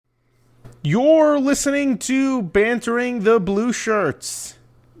You're listening to Bantering the Blue Shirts.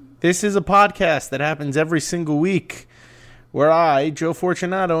 This is a podcast that happens every single week where I, Joe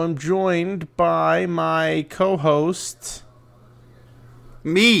Fortunato, am joined by my co-host...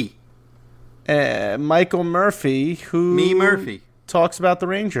 Me. Michael Murphy, Murphy. Talks about the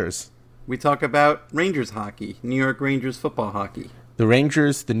Rangers. We talk about Rangers hockey, New York Rangers football hockey. The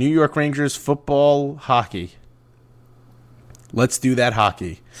New York Rangers football hockey. Let's do that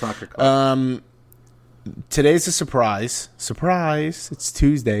hockey. Soccer club. Today's a surprise. Surprise! It's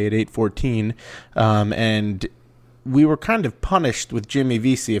Tuesday at 8:14, and we were kind of punished with Jimmy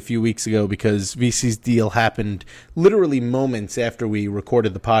Vesey a few weeks ago because Vesey's deal happened literally moments after we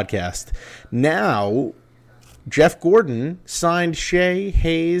recorded the podcast. Now, Jeff Gordon signed Shea,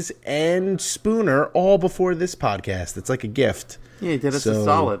 Hayes, and Spooner all before this podcast. It's like a gift. Yeah, he did us a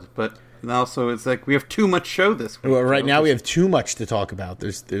solid, but also it's like we have too much show this week. Well, right now we have too much to talk about.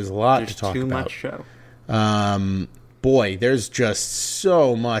 There's a lot to talk about. Too much show. Boy, there's just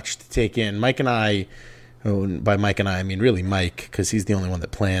so much to take in. Mike and I, by Mike and I mean really Mike, because he's the only one that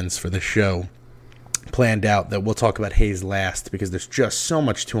plans for the show, planned out that we'll talk about Hayes last because there's just so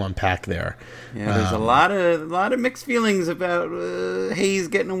much to unpack there. Yeah, there's a lot of mixed feelings about Hayes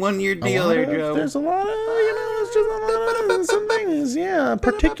getting a 1-year deal there, Joe. There's a lot of, there's just a lot of some things, yeah,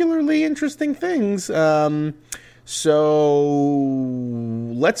 particularly interesting things. So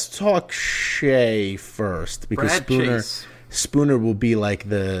let's talk Shea first because Spooner will be like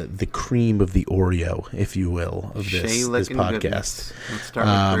the cream of the Oreo, if you will, of this podcast. Goodness. Let's start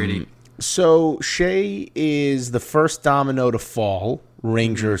with Brady. So Shea is the first domino to fall,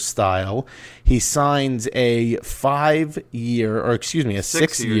 Ranger style. He signs a 6-year,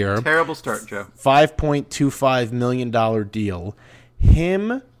 terrible start, Joe. $5.25 million deal.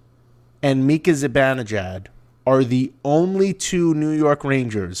 Him and Mika Zibanejad are the only two New York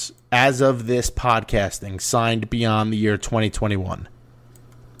Rangers as of this podcasting signed beyond the year 2021.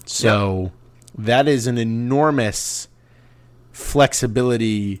 So that is an enormous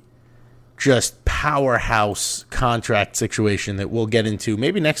flexibility, just powerhouse contract situation that we'll get into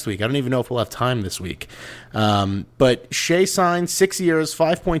maybe next week. I don't even know if we'll have time this week. But Shea signed 6 years,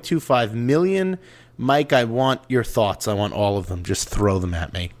 $5.25 million. Mike, I want your thoughts. I want all of them. Just throw them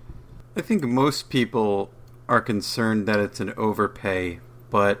at me. I think most people are concerned that it's an overpay,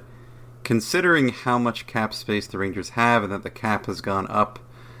 but considering how much cap space the Rangers have and that the cap has gone up,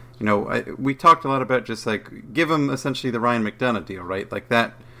 we talked a lot about just like give him essentially the Ryan McDonagh deal, right? Like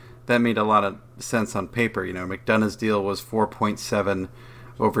that made a lot of sense on paper. McDonough's deal was 4.7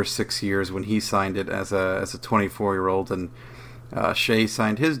 over 6 years when he signed it as a 24-year-old, and Shea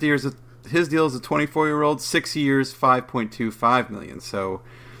signed his deal as a 24-year-old, 6 years, $5.25 million. So,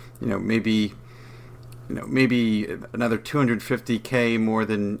 maybe another $250K more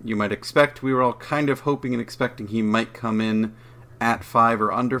than you might expect. We were all kind of hoping and expecting he might come in at 5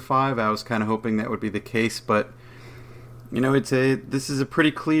 or under 5. I was kind of hoping that would be the case, but this is a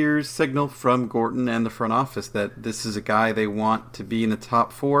pretty clear signal from Gorton and the front office that this is a guy they want to be in the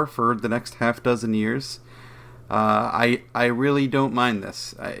top 4 for the next half dozen years. I really don't mind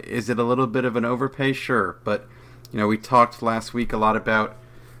this. Is it a little bit of an overpay? Sure, but we talked last week a lot about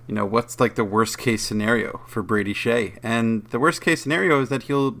what's like the worst case scenario for Brady Shea, and the worst case scenario is that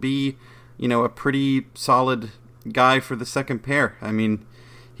he'll be a pretty solid guy for the second pair. I mean,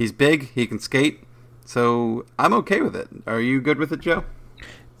 he's big, he can skate. So I'm okay with it. Are you good with it, Joe?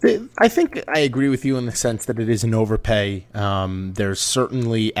 I think I agree with you in the sense that it is an overpay. There's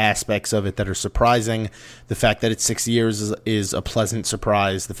certainly aspects of it that are surprising. The fact that it's 6 years is a pleasant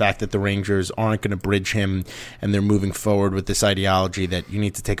surprise. The fact that the Rangers aren't going to bridge him and they're moving forward with this ideology that you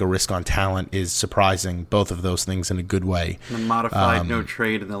need to take a risk on talent is surprising. Both of those things in a good way. The modified no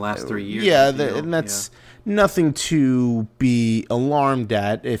trade in the last 3 years. Yeah, and that's nothing to be alarmed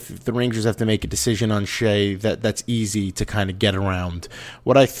at. If the Rangers have to make a decision on Shea, that's easy to kind of get around.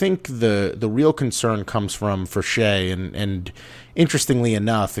 What I think the real concern comes from for Shea, and interestingly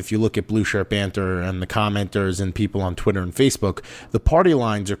enough, if you look at Blue Shirt Banter and the commenters and people on Twitter and Facebook, the party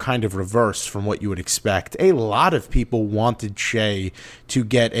lines are kind of reversed from what you would expect. A lot of people wanted Shea to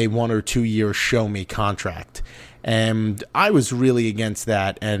get a 1 or 2 year show me contract. And I was really against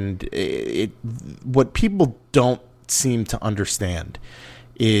that. And what people don't seem to understand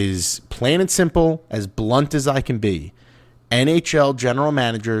is, plain and simple, as blunt as I can be, NHL general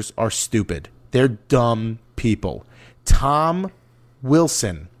managers are stupid. They're dumb people. Tom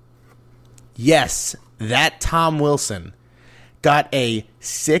Wilson, yes, that Tom Wilson got a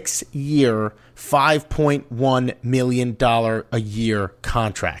 6-year, $5.1 million a year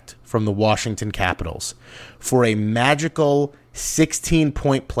contract from the Washington Capitals for a magical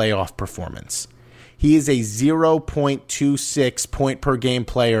 16-point playoff performance. He is a 0.26 point per game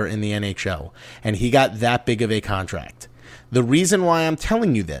player in the NHL, and he got that big of a contract. The reason why I'm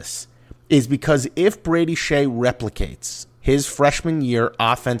telling you this is because if Brady Skjei replicates his freshman year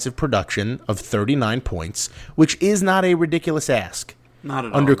offensive production of 39 points, which is not a ridiculous ask. Not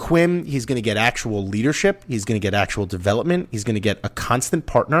at all. Under Quinn, he's going to get actual leadership. He's going to get actual development. He's going to get a constant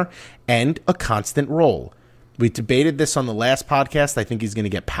partner and a constant role. We debated this on the last podcast. I think he's going to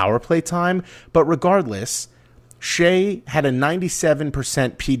get power play time. But regardless, Skjei had a 97%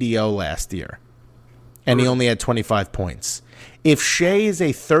 PDO last year, and he only had 25 points. If Skjei is a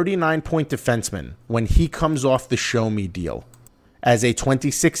 39-point defenseman when he comes off the show me deal as a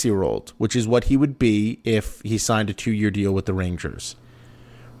 26-year-old, which is what he would be if he signed a 2-year deal with the Rangers,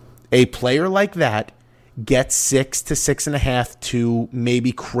 a player like that gets 6 to 6.5 to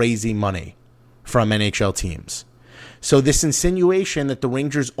maybe crazy money from NHL teams. So this insinuation that the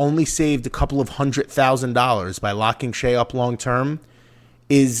Rangers only saved a couple of $100,000 by locking Skjei up long term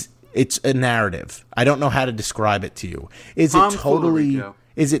it's a narrative. I don't know how to describe it to you. Is it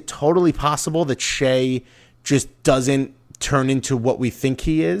totally possible that Skjei just doesn't turn into what we think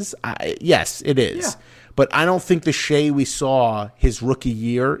he is? Yes, it is. Yeah. But I don't think the Skjei we saw his rookie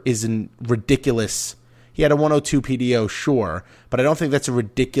year is ridiculous. He had a 102 PDO, sure, but I don't think that's a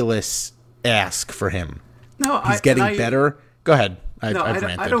ridiculous ask for him. No, he's getting better. Go ahead. I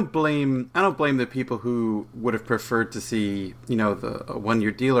don't blame the people who would have preferred to see, the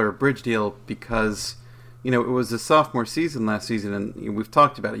 1-year deal or a bridge deal because, it was a sophomore season last season, and we've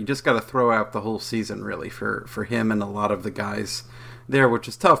talked about it. You just got to throw out the whole season really for him and a lot of the guys there, which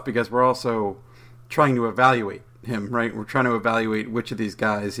is tough because we're also trying to evaluate him, right? We're trying to evaluate which of these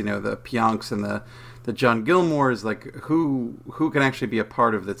guys, the Pionks and the John Gilmores, like who can actually be a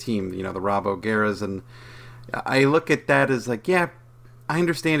part of the team, the Rob O'Garas, and I look at that as like, yeah, I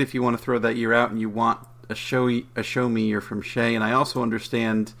understand if you want to throw that year out and you want a show me year from Skjei, and I also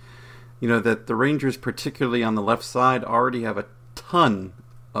understand, that the Rangers, particularly on the left side, already have a ton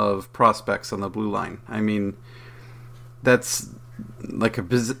of prospects on the blue line. I mean, that's like a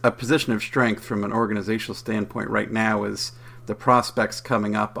position of strength from an organizational standpoint right now is the prospects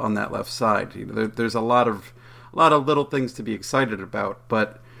coming up on that left side. There's a lot of little things to be excited about,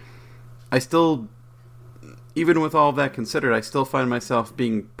 but I still, even with all of that considered, I still find myself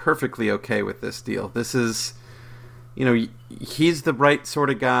being perfectly okay with this deal. This is, he's the right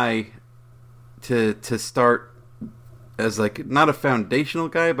sort of guy to start as like not a foundational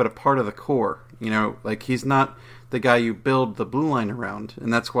guy, but a part of the core. Like he's not the guy you build the blue line around,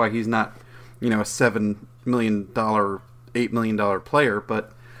 and that's why he's not, a $7 million, $8 million player.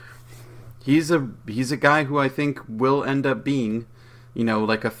 But he's a guy who I think will end up being,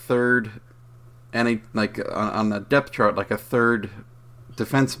 like a third. And on the depth chart, like a third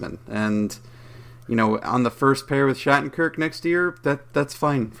defenseman, and on the first pair with Shattenkirk next year, that's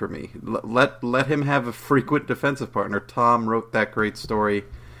fine for me. Let him have a frequent defensive partner. Tom wrote that great story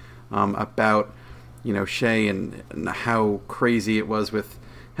about Skjei and how crazy it was with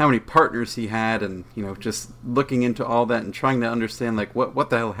how many partners he had, and just looking into all that and trying to understand like what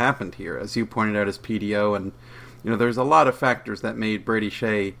the hell happened here. As you pointed out, his PDO, and there's a lot of factors that made Brady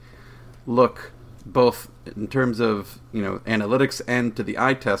Skjei look, both in terms of analytics and to the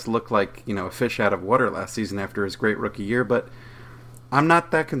eye test, look like a fish out of water last season after his great rookie year. But I'm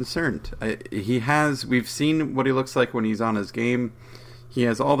not that concerned. We've seen what he looks like when he's on his game. He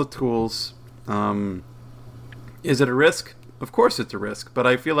has all the tools. Is it a risk? Of course it's a risk, but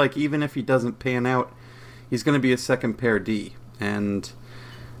I feel like even if he doesn't pan out, he's going to be a second pair D. And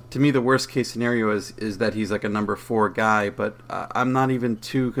to me, the worst case scenario is that he's like a number 4 guy, but I'm not even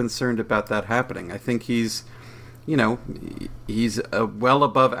too concerned about that happening. I think he's a well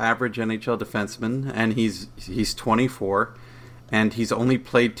above average NHL defenseman, and he's 24, and he's only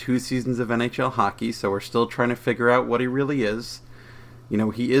played 2 seasons of NHL hockey, so we're still trying to figure out what he really is.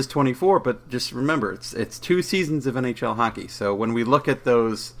 He is 24, but just remember, it's 2 seasons of NHL hockey. So when we look at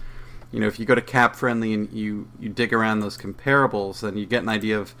those, if you go to Cap Friendly and you dig around those comparables, and you get an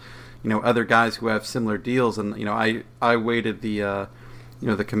idea of, other guys who have similar deals. And, I weighted the,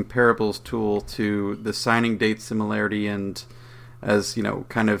 the comparables tool to the signing date similarity, and as,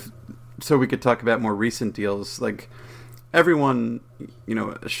 kind of, so we could talk about more recent deals. Like everyone,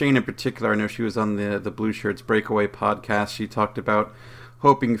 Shane in particular, I know she was on the Blue Shirts Breakaway podcast. She talked about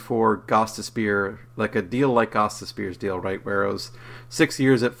hoping for Gostisbehere, like a deal like Gostisbehere's deal, right? Where it was 6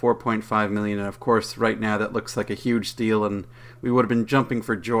 years at $4.5 million, and of course, right now that looks like a huge deal, and we would have been jumping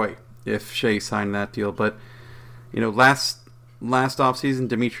for joy if Skjei signed that deal. But last offseason,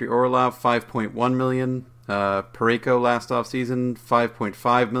 Dmitry Orlov, $5.1 million. Parayko last offseason,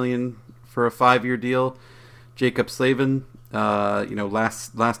 $5.5 million for a 5-year deal. Jacob Slavin,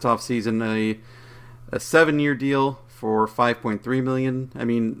 last offseason, a 7-year deal for $5.3 million. I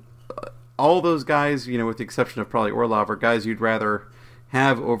mean, all those guys, with the exception of probably Orlov, are guys you'd rather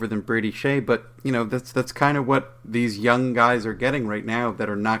have over than Brady Shea. But that's kind of what these young guys are getting right now that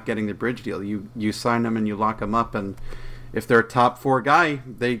are not getting the bridge deal. You sign them and you lock them up, and if they're a top 4 guy,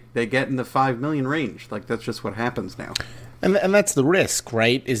 they get in the $5 million range. Like, that's just what happens now. And that's the risk,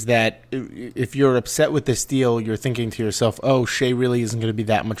 right? Is that if you're upset with this deal, you're thinking to yourself, oh, Shea really isn't going to be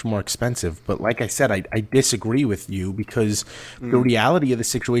that much more expensive. But like I said, I disagree with you, because the reality of the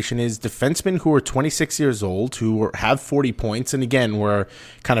situation is defensemen who are 26 years old, who have 40 points, and again, we're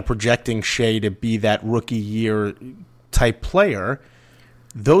kind of projecting Shea to be that rookie year type player,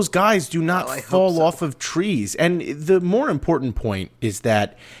 those guys do not fall off of trees. And the more important point is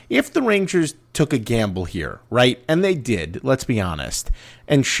that if the Rangers took a gamble here, right, and they did, let's be honest,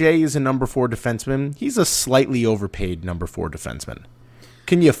 and Shea is a number 4 defenseman, he's a slightly overpaid number 4 defenseman.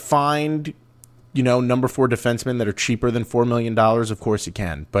 Can you find, number 4 defensemen that are cheaper than $4 million? Of course you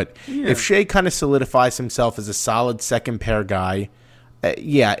can. But if Shea kind of solidifies himself as a solid second pair guy,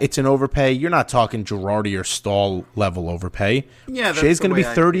 it's an overpay. You're not talking Girardi or Stahl level overpay. Yeah, Shea's going to be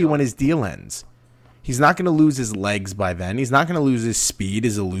 30 when his deal ends. He's not going to lose his legs by then. He's not going to lose his speed,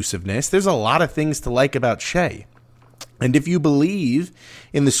 his elusiveness. There's a lot of things to like about Shea. And if you believe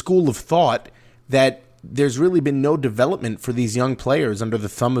in the school of thought that there's really been no development for these young players under the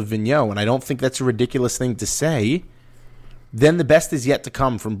thumb of Vigneault, and I don't think that's a ridiculous thing to say, then the best is yet to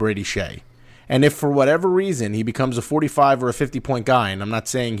come from Brady Shea. And if for whatever reason he becomes a 45 or a 50-point guy, and I'm not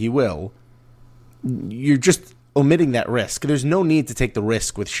saying he will, you're just omitting that risk. There's no need to take the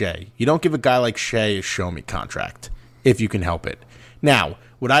risk with Shea. You don't give a guy like Shea a show-me contract if you can help it. Now,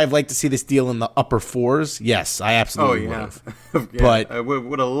 would I have liked to see this deal in the upper 4s? Yes, I absolutely would have. But I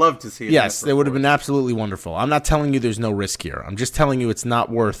would have loved to see it. Yes, it would have been absolutely wonderful. I'm not telling you there's no risk here. I'm just telling you it's not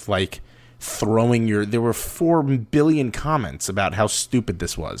worth, throwing your... There were 4 billion comments about how stupid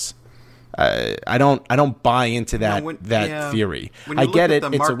this was. I don't buy into that theory. I get it.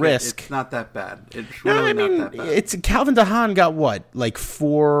 It's a risk. It's not that bad. It's really not that bad. It's Calvin DeHaan got what,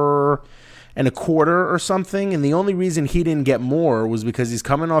 4 1/4 or something, and the only reason he didn't get more was because he's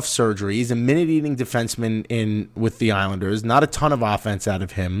coming off surgery. He's a minute-eating defenseman with the Islanders. Not a ton of offense out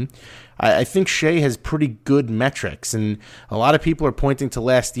of him. I think Shea has pretty good metrics, and a lot of people are pointing to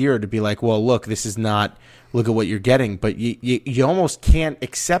last year to be like, well, look, this is not, look at what you're getting, but you almost can't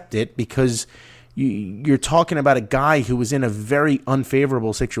accept it because you're talking about a guy who was in a very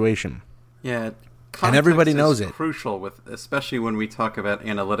unfavorable situation. Yeah, and everybody knows it. Crucial especially when we talk about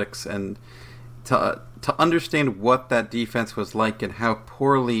analytics and to understand what that defense was like and how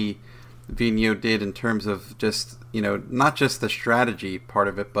poorly Vigneault did in terms of just, not just the strategy part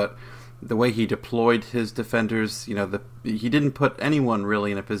of it, but the way he deployed his defenders. He didn't put anyone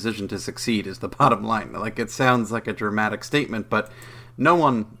really in a position to succeed is the bottom line. It sounds like a dramatic statement, but no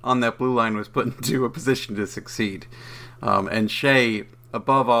one on that blue line was put into a position to succeed. And Shea,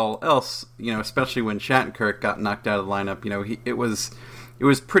 above all else, especially when Shattenkirk got knocked out of the lineup, it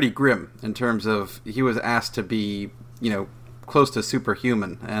was pretty grim in terms of he was asked to be, close to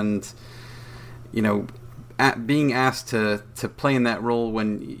superhuman, and being asked to play in that role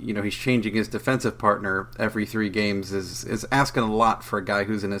when he's changing his defensive partner every 3 games is asking a lot for a guy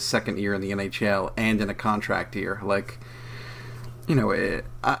who's in his second year in the NHL and in a contract year.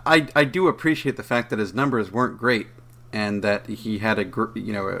 I do appreciate the fact that his numbers weren't great and that he had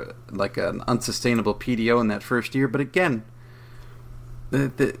an unsustainable PDO in that first year. But again,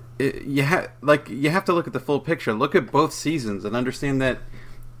 you have to look at the full picture. Look at both seasons and understand that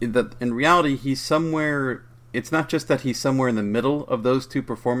in reality he's somewhere. It's not just that he's somewhere in the middle of those 2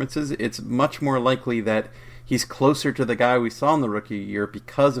 performances. It's much more likely that he's closer to the guy we saw in the rookie year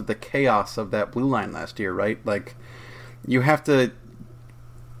because of the chaos of that blue line last year, right? You have to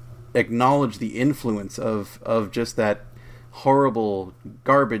acknowledge the influence of just that horrible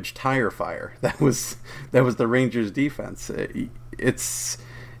garbage tire fire that was the Rangers defense.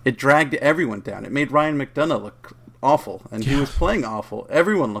 It dragged everyone down. It made Ryan McDonagh look awful, and he was playing awful.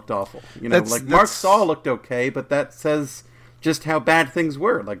 Everyone looked awful. Mark Stahl looked okay, but that says just how bad things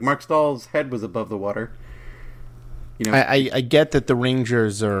were. Mark Stahl's head was above the water. I get that the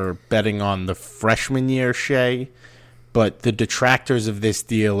Rangers are betting on the freshman year Shea, but the detractors of this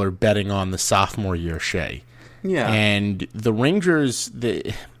deal are betting on the sophomore year Shea. Yeah. And the Rangers,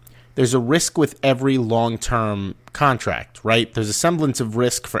 there's a risk with every long-term contract, right? There's a semblance of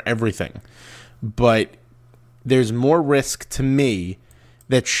risk for everything. But there's more risk to me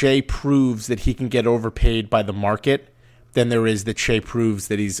that Shea proves that he can get overpaid by the market than there is that Shea proves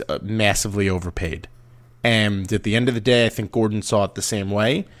that he's massively overpaid. And at the end of the day, I think Gordon saw it the same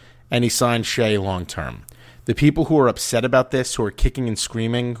way, and he signed Shea long term. The people who are upset about this, who are kicking and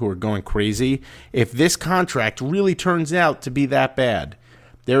screaming, who are going crazy, if this contract really turns out to be that bad,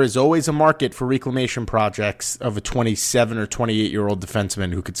 there is always a market for reclamation projects of a 27 or 28-year-old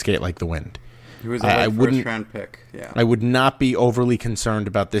defenseman who could skate like the wind. He was a first-round pick. Yeah. I would not be overly concerned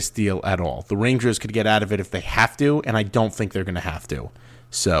about this deal at all. The Rangers could get out of it if they have to, and I don't think they're going to have to.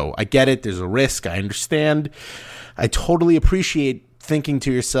 So I get it. There's a risk. I understand. I totally appreciate thinking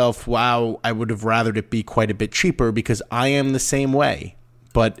to yourself, wow, I would have rathered it be quite a bit cheaper, because I am the same way.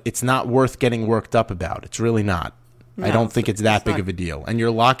 But it's not worth getting worked up about. It's really not. No, I don't think it's that big of a deal. And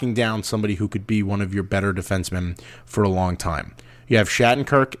you're locking down somebody who could be one of your better defensemen for a long time. You have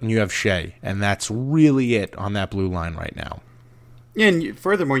Shattenkirk and you have Shea, and that's really it on that blue line right now. Yeah, and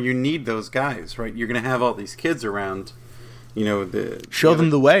furthermore, you need those guys, right? You're going to have all these kids around. Show them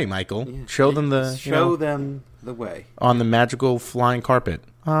the way, Michael. Yeah. Show them the way on the magical flying carpet.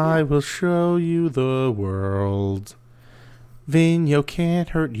 I will show you the world. Vigneault can't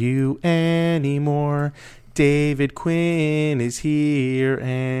hurt you anymore. David Quinn is here,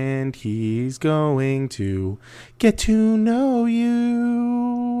 and he's going to get to know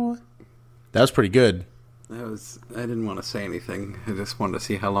you. That was pretty good. I didn't want to say anything. I just wanted to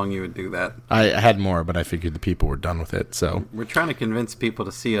see how long you would do that. I had more, but I figured the people were done with it. So we're trying to convince people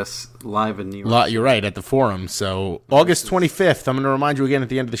to see us live in New York. You're right, at the Forum. So August 25th, I'm going to remind you again at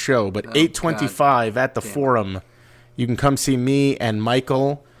the end of the show, but 8:25 at the Forum. You can come see me and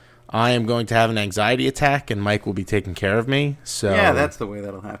Michael. I am going to have an anxiety attack, and Mike will be taking care of me. So yeah, that's the way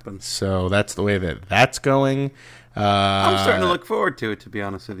that'll happen. So that's the way that's going. I'm starting to look forward to it, to be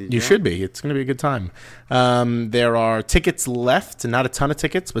honest with you. You should be. It's going to be a good time. There are tickets left, not a ton of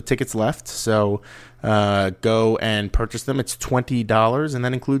tickets, but tickets left. So go and purchase them. It's $20, and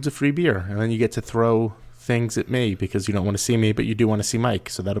that includes a free beer. And then you get to throw things at me because you don't want to see me, but you do want to see Mike.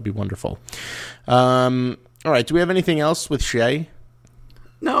 So that'll be wonderful. All right. Do we have anything else with Shea?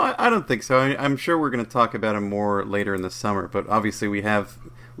 No, I don't think so. I'm sure we're going to talk about him more later in the summer, but obviously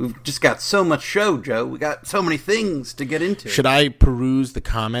we've just got so much show, Joe. We got so many things to get into. Should I peruse the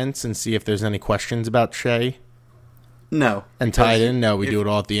comments and see if there's any questions about Shea? No. And tie it in? No, we do it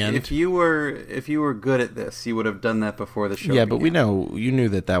all at the end. If you were good at this, you would have done that before the show. Yeah, but you knew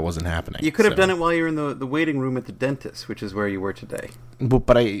that wasn't happening. You could have done it while you were in the waiting room at the dentist, which is where you were today.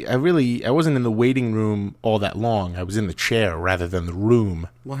 But I wasn't in the waiting room all that long. I was in the chair rather than the room.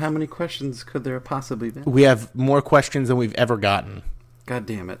 Well, how many questions could there have possibly been? We have more questions than we've ever gotten. God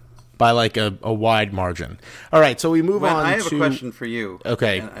damn it. By like a wide margin. All right, so we move on to... I have a question for you.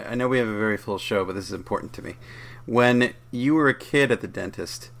 Okay. I know we have a very full show, but this is important to me. When you were a kid at the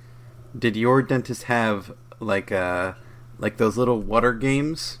dentist, did your dentist have like those little water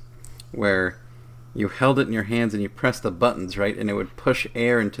games where you held it in your hands and you pressed the buttons, right? And it would push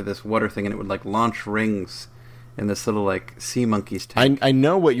air into this water thing and it would like launch rings in this little like sea monkey's tank. I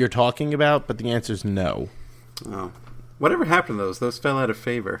know what you're talking about, but the answer is no. Oh. Whatever happened to those? Those fell out of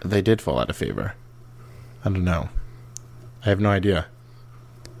favor. They did fall out of favor. I don't know. I have no idea.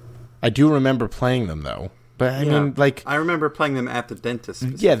 I do remember playing them though. But I mean, like... I remember playing them at the dentist.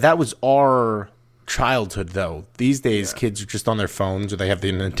 Yeah, that was our childhood, though. These days, kids are just on their phones, or they have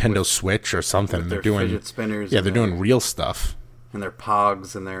the Nintendo Switch or something. They're doing fidget spinners. Yeah, they're doing real stuff. And their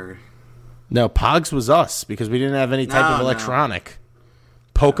Pogs and their... No, Pogs was us, because we didn't have any type of electronic.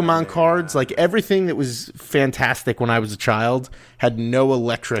 Pokemon cards, like everything that was fantastic when I was a child, had no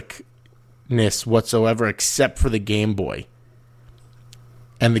electricness whatsoever, except for the Game Boy.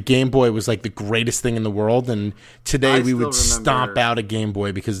 And the Game Boy was like the greatest thing in the world. And today we would stomp out a Game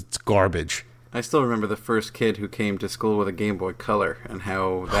Boy because it's garbage. I still remember the first kid who came to school with a Game Boy Color and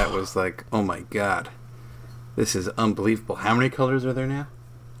how that was like, oh my God, this is unbelievable. How many colors are there now?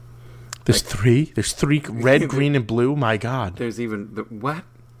 There's three. There's three, red, green, and blue. My God. There's even, what?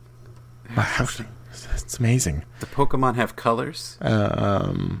 It's amazing. The Pokemon have colors?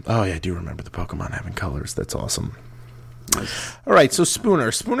 Oh yeah, I do remember the Pokemon having colors. That's awesome. Nice. All right, so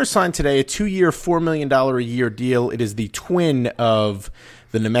Spooner signed today a 2-year, $4 million a year deal. It is the twin of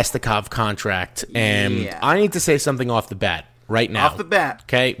the Nemestikov contract, and I need to say something off the bat right now. Off the bat.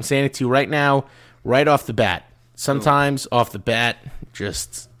 Okay, I'm saying it to you right now, right off the bat. Sometimes off the bat,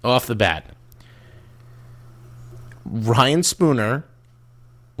 just off the bat. Ryan Spooner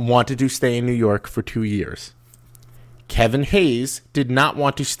wanted to stay in New York for 2 years. Kevin Hayes did not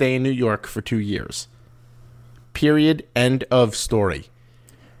want to stay in New York for 2 years. Period. End of story.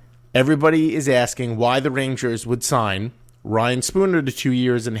 Everybody is asking why the Rangers would sign Ryan Spooner to 2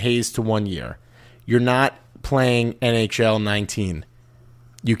 years and Hayes to 1 year. You're not playing NHL 19.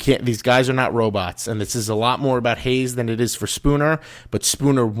 You can't. These guys are not robots, and this is a lot more about Hayes than it is for Spooner. But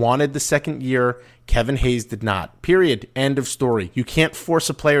Spooner wanted the second year. Kevin Hayes did not. Period. End of story. You can't force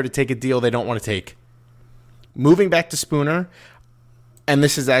a player to take a deal they don't want to take. Moving back to Spooner, and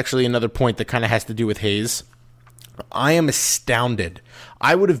this is actually another point that kind of has to do with Hayes. I am astounded.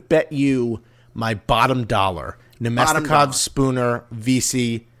 I would have bet you my bottom dollar. Nemestikov, Spooner,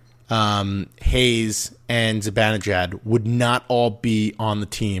 VC, Hayes, and Zibanejad would not all be on the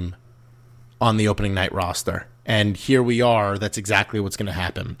team on the opening night roster. And here we are. That's exactly what's going to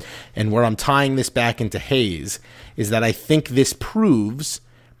happen. And where I'm tying this back into Hayes is that I think this proves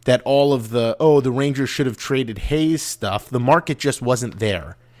that all of the Rangers should have traded Hayes stuff, the market just wasn't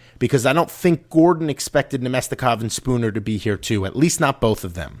there. Because I don't think Gordon expected Nemestikov and Spooner to be here too, at least not both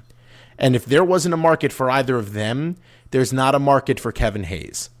of them. And if there wasn't a market for either of them, there's not a market for Kevin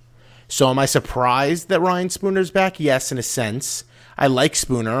Hayes. So am I surprised that Ryan Spooner's back? Yes, in a sense. I like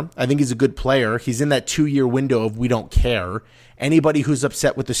Spooner. I think he's a good player. He's in that 2-year window of we don't care. Anybody who's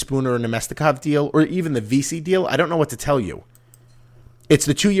upset with the Spooner and Nemestikov deal, or even the VC deal, I don't know what to tell you. It's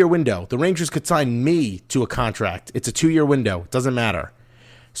the 2-year window. The Rangers could sign me to a contract. It's a 2-year window. It doesn't matter.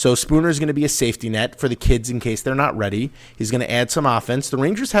 So Spooner's going to be a safety net for the kids in case they're not ready. He's going to add some offense. The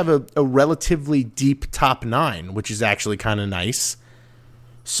Rangers have a relatively deep top 9, which is actually kind of nice.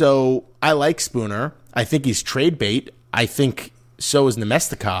 So I like Spooner. I think he's trade bait. I think so is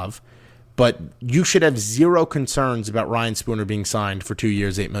Nemestikov. But you should have zero concerns about Ryan Spooner being signed for 2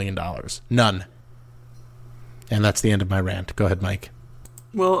 years, $8 million. None. And that's the end of my rant. Go ahead, Mike.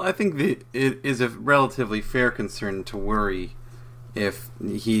 Well, I think it is a relatively fair concern to worry if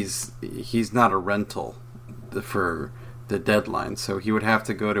he's not a rental for the deadline. So he would have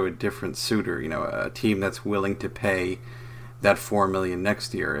to go to a different suitor, a team that's willing to pay that $4 million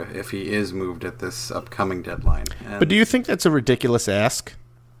next year if he is moved at this upcoming deadline. But do you think that's a ridiculous ask?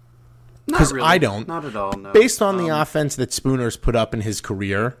 Because really. I don't. Not at all, no. Based on the offense that Spooner's put up in his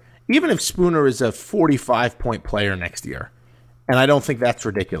career, even if Spooner is a 45-point player next year, and I don't think that's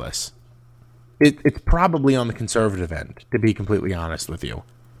ridiculous, it's probably on the conservative end, to be completely honest with you.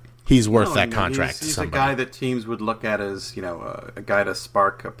 He's worth that contract. He's a guy that teams would look at as, a guy to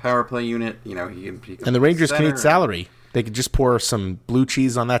spark a power play unit. He and the Rangers can eat salary. They could just pour some blue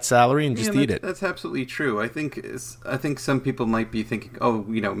cheese on that salary and just eat it. That's absolutely true. I think some people might be thinking,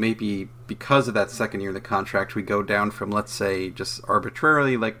 maybe because of that second year of the contract, we go down from, let's say, just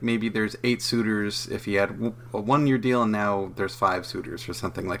arbitrarily, like maybe there's 8 suitors if he had a 1-year deal, and now there's 5 suitors or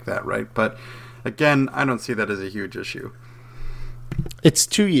something like that, right? But again, I don't see that as a huge issue. It's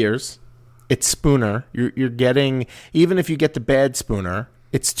 2 years. It's Spooner. You're getting, even if you get the bad Spooner,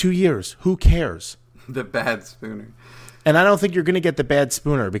 it's 2 years. Who cares? The bad Spooner. And I don't think you're going to get the bad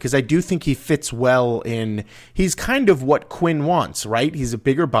Spooner because I do think he fits well in. He's kind of what Quinn wants, right? He's a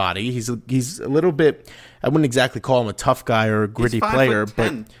bigger body. He's a little bit. I wouldn't exactly call him a tough guy or a gritty player,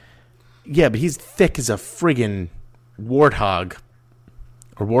 but yeah, but he's thick as a friggin' warthog.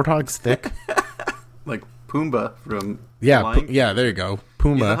 Are warthogs thick? Like Pumbaa from yeah, there you go,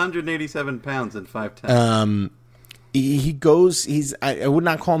 Pumbaa. He's 187 pounds and 5'10". I would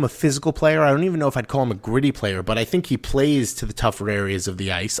not call him a physical player. I don't even know if I'd call him a gritty player, but I think he plays to the tougher areas of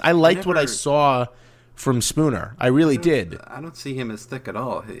the ice. I liked what I saw from Spooner. I really did. I don't see him as thick at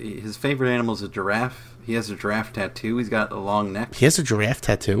all. His favorite animal is a giraffe. He has a giraffe tattoo. He's got a long neck. He has a giraffe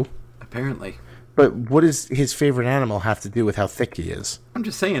tattoo? Apparently. But what does his favorite animal have to do with how thick he is? I'm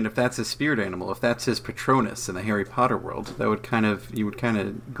just saying, if that's his spirit animal, if that's his Patronus in the Harry Potter world, you would kind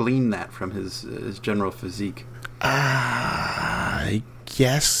of glean that from his general physique. I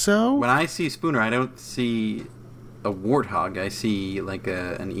guess so. When I see Spooner, I don't see a warthog. I see like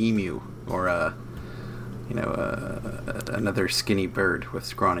an emu or another skinny bird with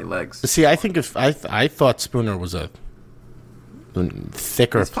scrawny legs. See, I think if I thought Spooner was a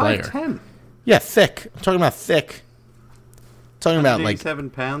thicker player. 5'10". Yeah, thick. I'm talking about thick. I'm talking about like 7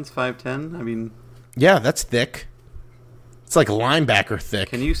 pounds, 5'10". I mean, yeah, that's thick. It's like linebacker thick.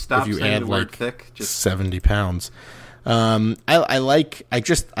 Can you stop if you saying add the word like thick? Just 70 pounds. I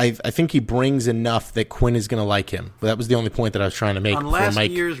think he brings enough that Quinn is going to like him. But that was the only point that I was trying to make. On last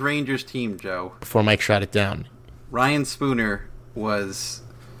year's Rangers team, Joe. Before Mike shot it down. Ryan Spooner was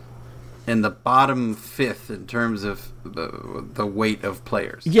in the bottom 5th in terms of the weight of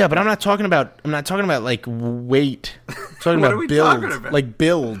players. Yeah, but I'm not talking about like weight. I'm talking about build. Talking about? Like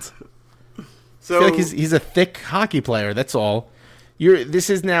build. So I feel like he's a thick hockey player. That's all. This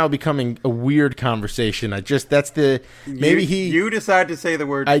is now becoming a weird conversation. You decide to say the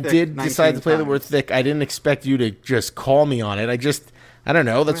word. I thick did decide to play the times. word thick. I didn't expect you to just call me on it. I don't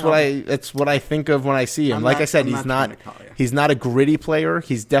know. That's what I think of when I see him. I said, I'm not trying to call you. he's not a gritty player.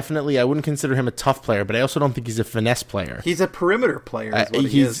 He's definitely, I wouldn't consider him a tough player, but I also don't think he's a finesse player. He's a perimeter player. Is what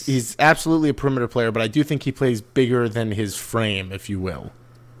he is. He's absolutely a perimeter player, but I do think he plays bigger than his frame, if you will.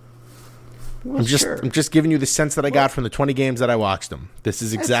 Well, I'm just giving you the sense that I got from the 20 games that I watched him. This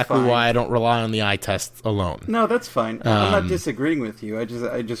is exactly why I don't rely on the eye test alone. No, that's fine. I'm not disagreeing with you. I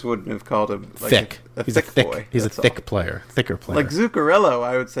just wouldn't have called him like thick. He's a thick boy. He's a thick player, thicker player. Like Zuccarello,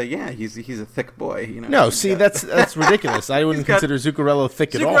 I would say, yeah, he's a thick boy. You know. No, see, that's ridiculous. I wouldn't consider Zuccarello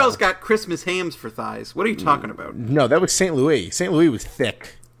thick at all. Zuccarello's got Christmas hams for thighs. What are you talking about? No, that was St. Louis. St. Louis was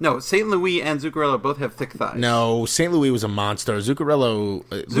thick. No, St. Louis and Zuccarello both have thick thighs. No, St. Louis was a monster.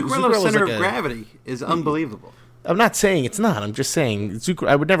 Zuccarello's center of gravity is unbelievable. I'm not saying it's not. I'm just saying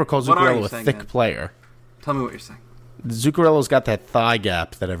I would never call Zuccarello a thick player. Tell me what you're saying. Zuccarello's got that thigh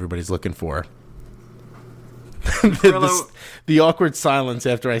gap that everybody's looking for. The awkward silence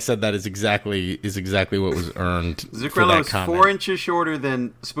after I said that is exactly what was earned. Zuccarello is 4 inches shorter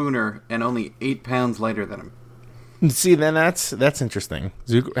than Spooner and only 8 pounds lighter than him. See, then that's interesting.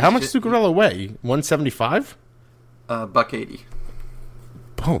 How much does Zuccarello weigh? 175? $180.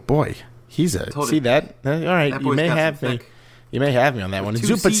 Oh boy, he's a see that. All right, you may have me. You may have me on that one.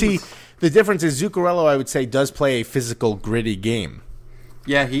 But see, the difference is Zuccarello, I would say, does play a physical, gritty game.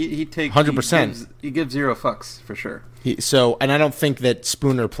 Yeah, he takes 100%. He gives zero fucks for sure. And I don't think that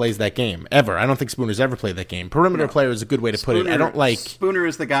Spooner plays that game ever. I don't think Spooner's ever played that game. Perimeter player is a good way to put it. I don't like Spooner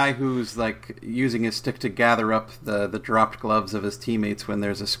is the guy who's like using his stick to gather up the dropped gloves of his teammates when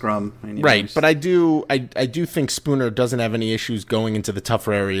there's a scrum. Right, but I do think Spooner doesn't have any issues going into the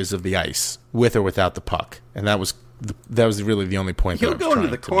tougher areas of the ice with or without the puck, and that was really the only point. He'll go into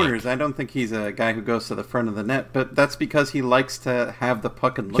the corners. I don't think he's a guy who goes to the front of the net, but that's because he likes to have the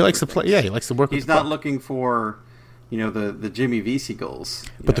puck and look. He likes to play. Yeah, he likes to work. He's not looking for, the Jimmy Vesey goals.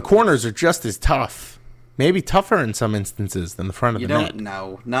 But the corners are just as tough. Maybe tougher in some instances than the front of the net.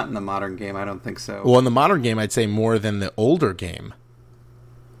 No, not in the modern game. I don't think so. Well, in the modern game, I'd say more than the older game.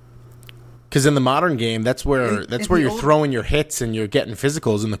 Because in the modern game, that's where you're throwing your hits and you're getting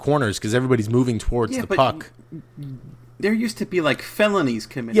physicals in the corners because everybody's moving towards the puck. There used to be like felonies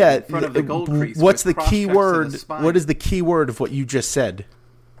committed in front of the goal crease. What's the key word? What is the key word of what you just said?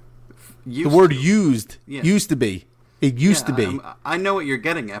 The word used used to be. It used to be. I know what you're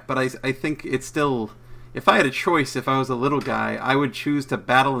getting at, but I think it's still. If I had a choice, if I was a little guy, I would choose to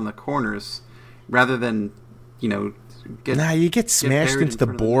battle in the corners rather than, you get smashed into the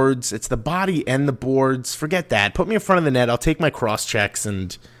boards. It's the body and the boards. Forget that. Put me in front of the net. I'll take my cross checks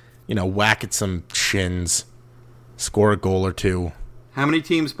and, whack at some shins. Score a goal or two. How many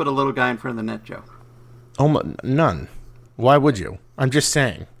teams put a little guy in front of the net, Joe? None. Why would you? I'm just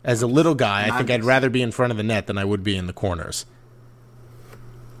saying. As a little guy, I think I'd rather be in front of the net than I would be in the corners.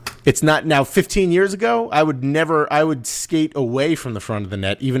 It's not now. 15 years ago, I would skate away from the front of the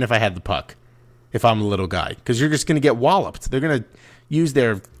net, even if I had the puck. If I'm a little guy, because you're just going to get walloped. They're going to use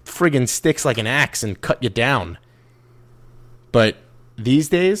their friggin' sticks like an axe and cut you down. But these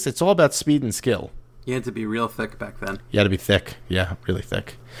days, it's all about speed and skill. You had to be real thick back then. You had to be thick. Yeah, really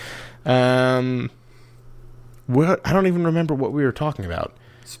thick. I don't even remember what we were talking about.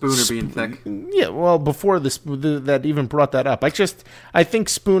 Spooner being thick. Yeah, well, before that even brought that up. I think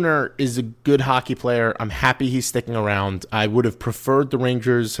Spooner is a good hockey player. I'm happy he's sticking around. I would have preferred the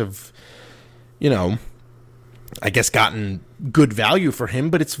Rangers have, I guess gotten good value for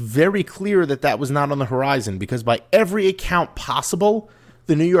him, but it's very clear that was not on the horizon because by every account possible,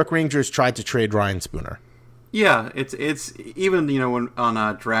 the New York Rangers tried to trade Ryan Spooner. Yeah, it's even, when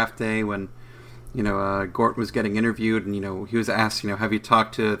on draft day when Gort was getting interviewed and, he was asked, have you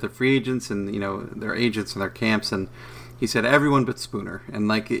talked to the free agents and, their agents and their camps? And he said, everyone but Spooner. And,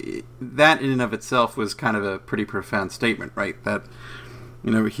 that in and of itself was kind of a pretty profound statement, right? That,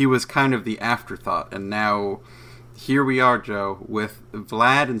 he was kind of the afterthought. And now here we are, Joe, with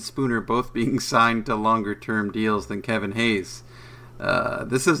Vlad and Spooner both being signed to longer-term deals than Kevin Hayes.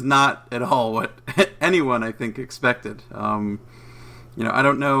 This is not at all what anyone, I think, expected. I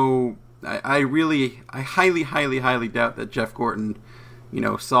don't know... I highly, highly, highly doubt that Jeff Gorton,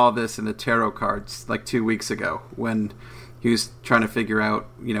 saw this in the tarot cards 2 weeks ago when he was trying to figure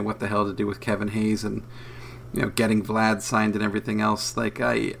out, what the hell to do with Kevin Hayes and, getting Vlad signed and everything else.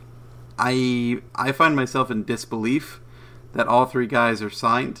 I find myself in disbelief that all three guys are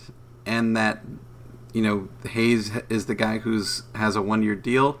signed and that, Hayes is the guy has a 1-year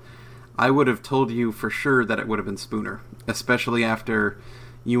deal. I would have told you for sure that it would have been Spooner, especially after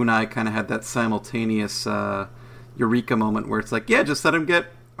you and I kind of had that simultaneous eureka moment where it's like, yeah, just let him get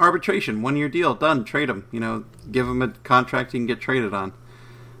arbitration, 1-year deal, done, trade him, give him a contract he can get traded on.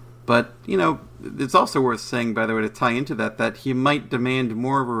 But, it's also worth saying, by the way, to tie into that he might demand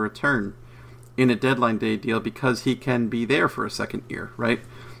more of a return in a deadline day deal because he can be there for a second year, right?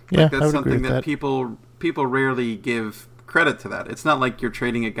 Yeah, that's I would something agree with that people rarely give credit to that. It's not like you're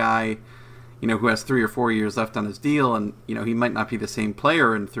trading a guy, who has 3 or 4 years left on his deal, and he might not be the same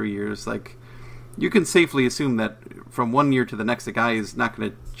player in 3 years. Like, you can safely assume that from 1 year to the next, the guy is not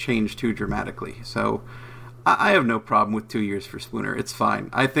going to change too dramatically. So, I have no problem with 2 years for Spooner. It's fine.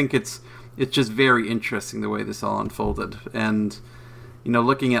 I think it's just very interesting the way this all unfolded, and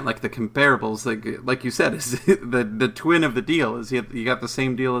looking at like the comparables, like you said, is the twin of the deal is you got the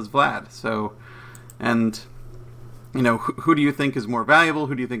same deal as Vlad. So, and who do you think is more valuable?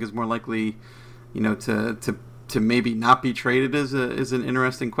 Who do you think is more likely, to maybe not be traded is an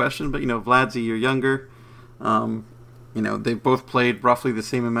interesting question. But Vlad's a year younger. They've both played roughly the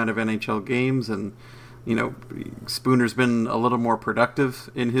same amount of NHL games, and Spooner's been a little more productive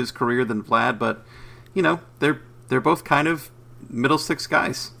in his career than Vlad. But they're both kind of middle six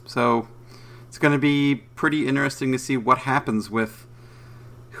guys. So it's going to be pretty interesting to see what happens with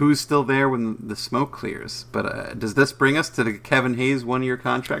who's still there when the smoke clears. But does this bring us to the Kevin Hayes 1-year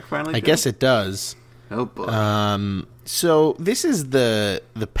contract finally? I guess it does. Oh, boy. So this is the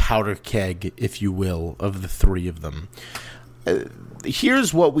powder keg, if you will, of the three of them.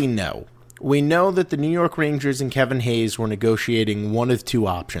 Here's what we know. We know that the New York Rangers and Kevin Hayes were negotiating one of two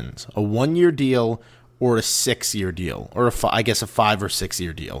options, a 1-year deal or a 6-year deal, or I guess a 5 or 6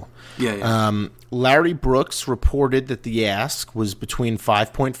 year deal. Yeah. Larry Brooks reported that the ask was between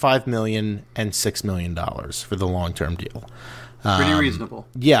 $5.5 million and $6 million for the long-term deal. Pretty reasonable.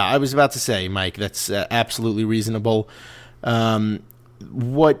 Yeah, I was about to say, Mike, that's absolutely reasonable.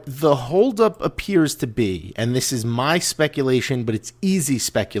 What the holdup appears to be, and this is my speculation, but it's easy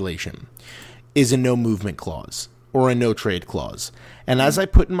speculation, is a no-movement clause or a no-trade clause. And as I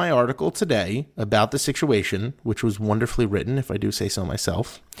put in my article today about the situation, which was wonderfully written, if I do say so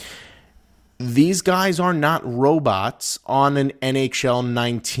myself, these guys are not robots on an NHL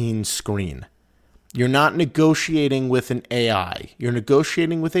 19 screen. You're not negotiating with an AI. You're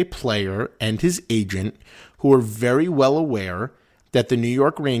negotiating with a player and his agent who are very well aware that the New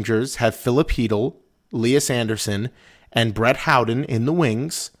York Rangers have Philip Hedl, Elias Anderson, and Brett Howden in the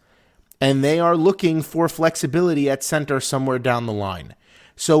wings, and they are looking for flexibility at center somewhere down the line.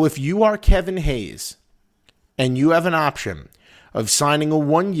 So if you are Kevin Hayes and you have an option of signing a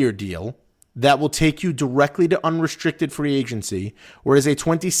 1-year deal that will take you directly to unrestricted free agency, or as a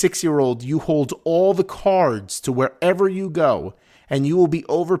 26-year-old, you hold all the cards to wherever you go, and you will be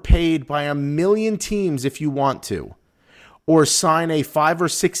overpaid by a million teams if you want to, or sign a 5 or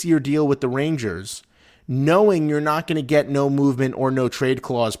 6 year deal with the Rangers, knowing you're not going to get no movement or no trade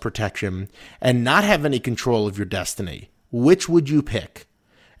clause protection and not have any control of your destiny, which would you pick?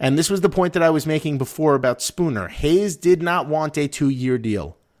 And this was the point that I was making before about Spooner. Hayes did not want a 2-year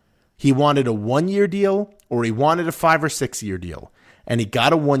deal. He wanted a 1-year deal, or he wanted a 5 or 6 year deal, and he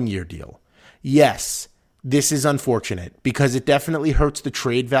got a 1-year deal. Yes, this is unfortunate because it definitely hurts the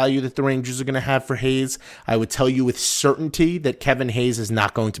trade value that the Rangers are going to have for Hayes. I would tell you with certainty that Kevin Hayes is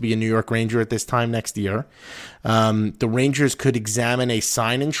not going to be a New York Ranger at this time next year. The Rangers could examine a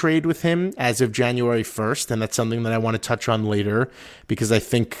sign and trade with him as of January 1st, and that's something that I want to touch on later because I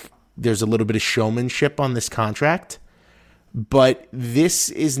think there's a little bit of showmanship on this contract. But this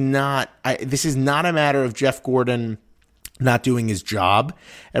is not a matter of Jeff Gordon not doing his job.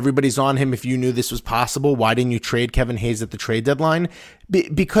 Everybody's on him. If you knew this was possible, why didn't you trade Kevin Hayes at the trade deadline?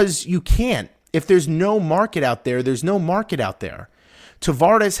 Because you can't. If there's no market out there, there's no market out there.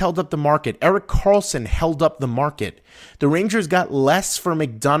 Tavares held up the market. Erik Karlsson held up the market. The Rangers got less for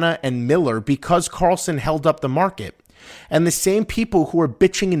McDonough and Miller because Karlsson held up the market. And the same people who are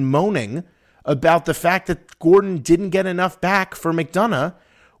bitching and moaning about the fact that Gordon didn't get enough back for McDonough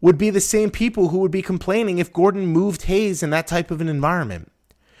would be the same people who would be complaining if Gordon moved Hayes in that type of an environment.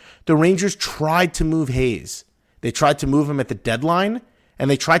 The Rangers tried to move Hayes. They tried to move him at the deadline, and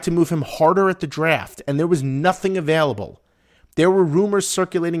they tried to move him harder at the draft, and there was nothing available. There were rumors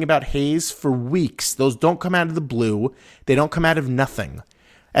circulating about Hayes for weeks. Those don't come out of the blue. They don't come out of nothing.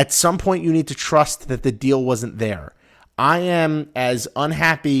 At some point, you need to trust that the deal wasn't there. I am as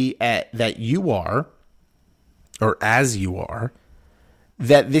unhappy that you are, or as you are,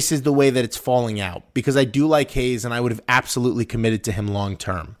 that this is the way that it's falling out. Because I do like Hayes, and I would have absolutely committed to him long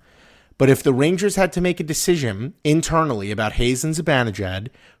term. But if the Rangers had to make a decision internally about Hayes and Zibanejad,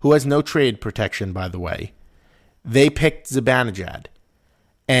 who has no trade protection, by the way, they picked Zibanejad.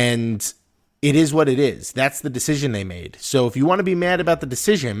 And it is what it is. That's the decision they made. So if you want to be mad about the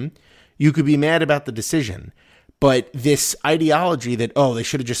decision, you could be mad about the decision. But this ideology that, oh, they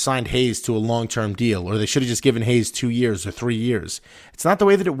should have just signed Hayes to a long-term deal, or they should have just given Hayes 2 years or 3 years, it's not the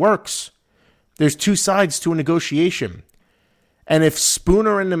way that it works. There's two sides to a negotiation. And if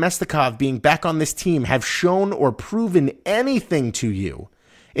Spooner and Nemestikov being back on this team have shown or proven anything to you,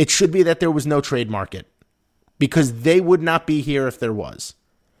 it should be that there was no trade market, because they would not be here if there was.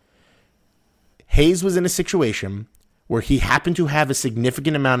 Hayes was in a situation where he happened to have a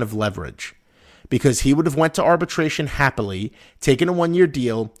significant amount of leverage, because he would have went to arbitration happily, taken a 1-year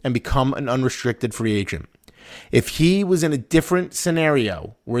deal, and become an unrestricted free agent. If he was in a different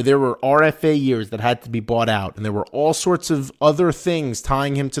scenario where there were RFA years that had to be bought out and there were all sorts of other things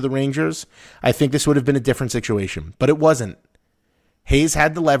tying him to the Rangers, I think this would have been a different situation. But it wasn't. Hayes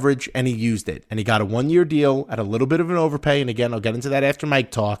had the leverage and he used it. And he got a 1-year deal at a little bit of an overpay. And again, I'll get into that after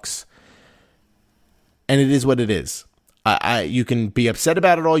Mike talks. And it is what it is. You can be upset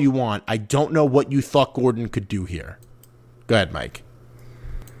about it all you want. I don't know what you thought Gordon could do here. Go ahead, Mike.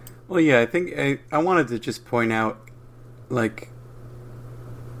 Well, yeah, I think I wanted to just point out, like,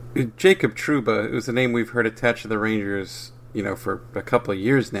 Jacob Trouba, who's a name we've heard attached to the Rangers, for a couple of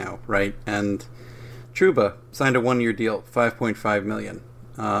years now, right? And Trouba signed a 1-year deal, $5.5 million.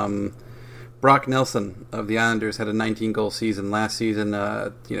 Brock Nelson of the Islanders had a 19-goal season last season.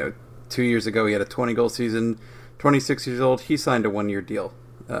 2 years ago he had a 20-goal season. 26 years old, he signed a 1-year deal.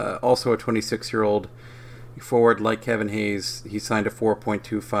 Also a 26-year-old forward like Kevin Hayes, he signed a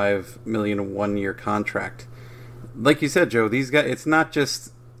 $4.25 million 1-year contract. Like you said, Joe, these guys, it's not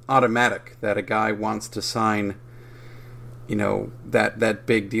just automatic that a guy wants to sign, that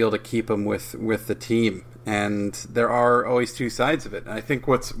big deal to keep him with the team. And there are always two sides of it. I think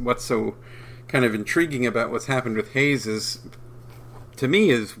what's so kind of intriguing about what's happened with Hayes is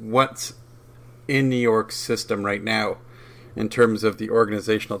what's in New York's system right now in terms of the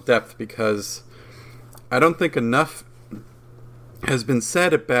organizational depth, because I don't think enough has been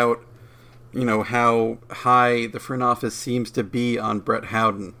said about, how high the front office seems to be on Brett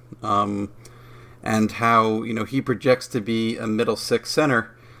Howden, and how, he projects to be a middle six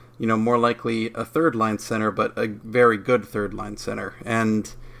center, more likely a third line center, but a very good third line center.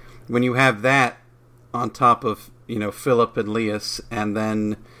 And when you have that on top of, Philip and Elias, and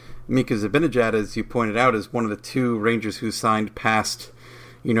then Mika Zibanejad, as you pointed out, is one of the two Rangers who signed past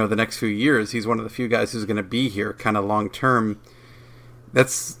the next few years. He's one of the few guys who's going to be here kind of long term.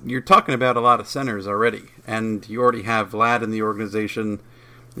 You're talking about a lot of centers already, and you already have Vlad in the organization,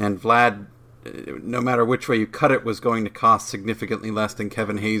 and Vlad, no matter which way you cut it, was going to cost significantly less than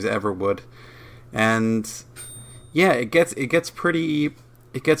Kevin Hayes ever would. And yeah, it gets pretty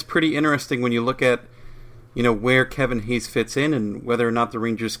interesting when you look at where Kevin Hayes fits in, and whether or not the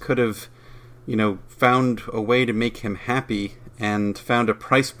Rangers could have found a way to make him happy and found a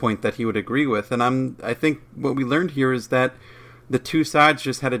price point that he would agree with. And I think what we learned here is that the two sides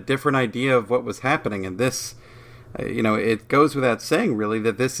just had a different idea of what was happening. And this, it goes without saying, really,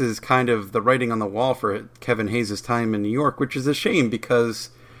 that this is kind of the writing on the wall for Kevin Hayes' time in New York, which is a shame,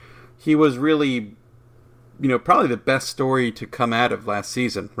 because he was really, probably the best story to come out of last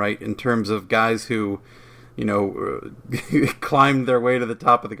season, right? In terms of guys who, climbed their way to the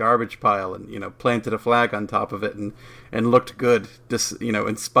top of the garbage pile and, planted a flag on top of it and looked good, just,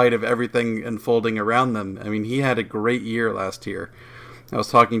 in spite of everything unfolding around them. I mean, he had a great year last year. I was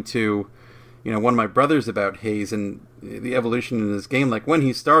talking to, one of my brothers about Hayes and the evolution in his game. Like, when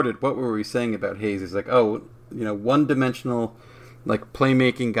he started, what were we saying about Hayes? He's like, one-dimensional, like,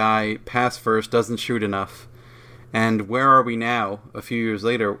 playmaking guy, pass first, doesn't shoot enough. And where are we now, a few years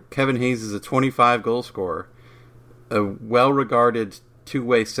later? Kevin Hayes is a 25-goal scorer, a well-regarded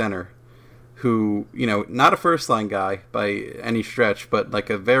two-way center who, not a first-line guy by any stretch, but like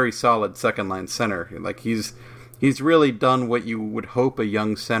a very solid second-line center. Like, he's really done what you would hope a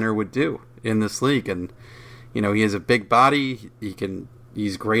young center would do in this league. And, he has a big body.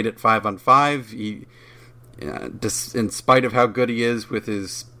 He's great at 5-on-5. In spite of how good he is with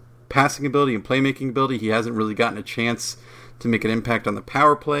his passing ability and playmaking ability, he hasn't really gotten a chance to make an impact on the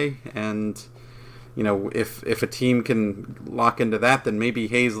power play. And if a team can lock into that, then maybe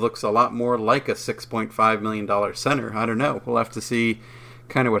Hayes looks a lot more like a $6.5 million center. I don't know. We'll have to see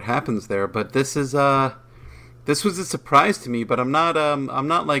kind of what happens there. But this was a surprise to me. But I'm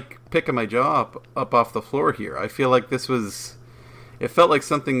not like picking my jaw up off the floor here. I feel like this was it felt like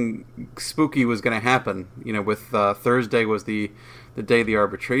something spooky was going to happen. You know, with Thursday was the day of the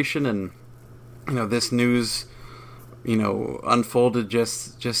arbitration, and you know, this news, you know, unfolded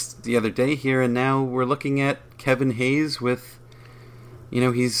just the other day here, and now we're looking at Kevin Hayes with, you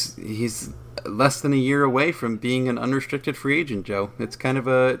know, he's less than a year away from being an unrestricted free agent, Joe. It's kind of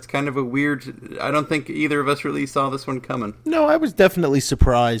a weird. I don't think either of us really saw this one coming. No, I was definitely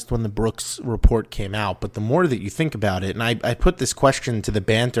surprised when the Brooks report came out, but the more that you think about it, and I put this question to the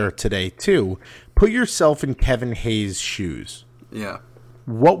banter today too, put yourself in Kevin Hayes' shoes. Yeah.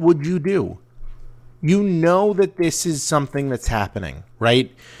 What would you do? You know that this is something that's happening,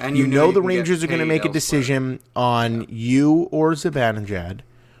 right? And you know the can Rangers are going to make a decision on you or Zibanejad.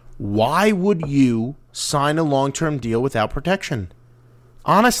 Why would you sign a long-term deal without protection?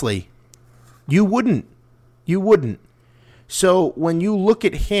 Honestly, you wouldn't. You wouldn't. So when you look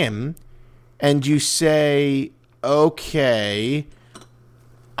at him and you say, okay,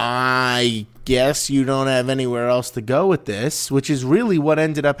 I guess you don't have anywhere else to go with this, which is really what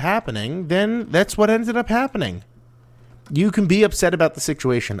ended up happening, then that's what ended up happening. You can be upset about the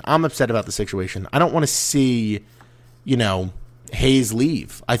situation. I'm upset about the situation. I don't want to see, you know, Hayes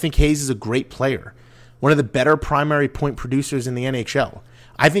leave. I think Hayes is a great player. One of the better primary point producers in the NHL.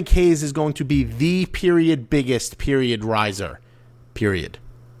 I think Hayes is going to be the biggest riser,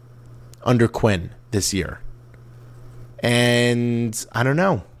 under Quinn this year. And I don't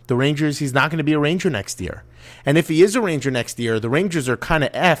know. The Rangers, he's not going to be a Ranger next year. And if he is a Ranger next year, the Rangers are kind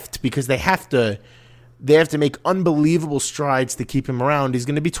of effed because they have to make unbelievable strides to keep him around. He's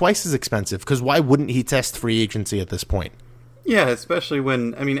going to be twice as expensive because why wouldn't he test free agency at this point? Yeah, especially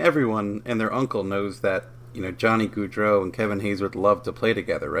when, I mean, everyone and their uncle knows that, you know, Johnny Gaudreau and Kevin Hayes would love to play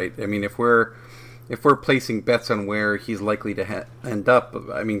together, right? I mean, if we're placing bets on where he's likely to end up,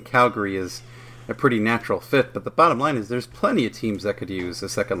 I mean, Calgary is a pretty natural fit, but the bottom line is there's plenty of teams that could use a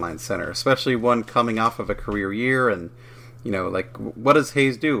second-line center, especially one coming off of a career year, and, you know, like, what does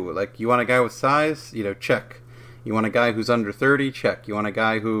Hayes do? Like, you want a guy with size? You know, check. You want a guy who's under 30? Check. You want a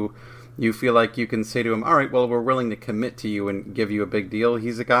guy who you feel like you can say to him, all right, well, we're willing to commit to you and give you a big deal.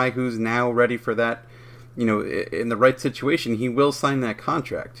 He's a guy who's now ready for that. You know, in the right situation, he will sign that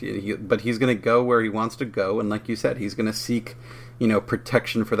contract. But he's going to go where he wants to go. And like you said, he's going to seek, you know,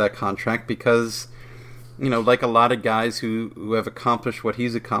 protection for that contract because, you know, like a lot of guys who have accomplished what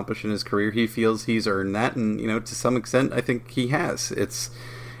he's accomplished in his career, he feels he's earned that. And, you know, to some extent, I think he has. It's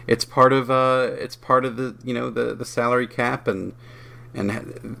part of the, you know, the salary cap and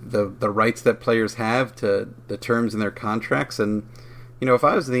the rights that players have to the terms in their contracts. And, you know, if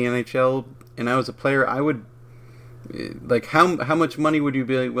I was in the NHL and I was a player, I would, like, how much money would you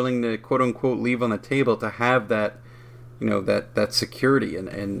be willing to, quote unquote, leave on the table to have that, you know, that security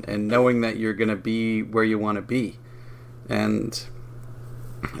and knowing that you're going to be where you want to be. And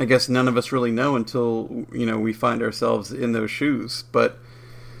I guess none of us really know until, you know, we find ourselves in those shoes. But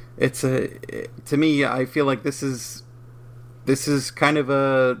to me, I feel like this is kind of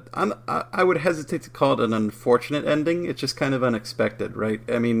I would hesitate to call it an unfortunate ending. It's just kind of unexpected, right?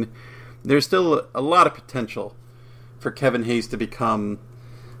 I mean, there's still a lot of potential for Kevin Hayes to become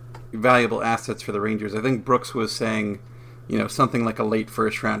valuable assets for the Rangers. I think Brooks was saying, you know, something like a late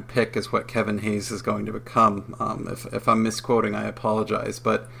first-round pick is what Kevin Hayes is going to become. If I'm misquoting, I apologize.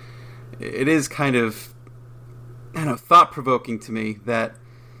 But it is kind of, I don't know, thought-provoking to me that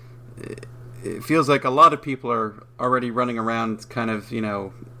it feels like a lot of people are already running around kind of, you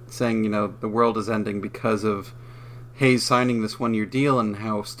know, saying, you know, the world is ending because of Hayes signing this one-year deal and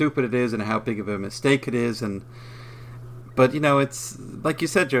how stupid it is and how big of a mistake it is. But, you know, it's like you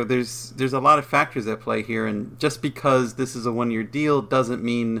said, Joe, there's a lot of factors at play here. And just because this is a one-year deal doesn't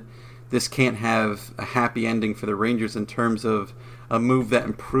mean this can't have a happy ending for the Rangers in terms of a move that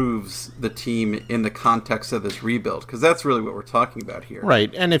improves the team in the context of this rebuild, because that's really what we're talking about here.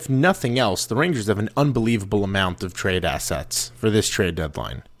 Right, and if nothing else, the Rangers have an unbelievable amount of trade assets for this trade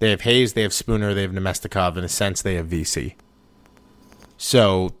deadline. They have Hayes, they have Spooner, they have Nemestikov, in a sense they have VC.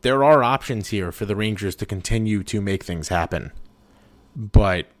 So there are options here for the Rangers to continue to make things happen.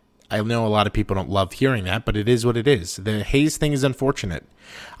 But I know a lot of people don't love hearing that, but it is what it is. The Hayes thing is unfortunate.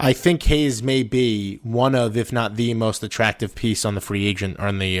 I think Hayes may be one of, if not the most attractive piece on the free agent or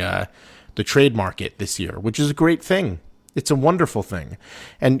on the trade market this year, which is a great thing. It's a wonderful thing.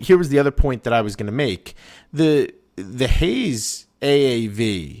 And here was the other point that I was going to make. The Hayes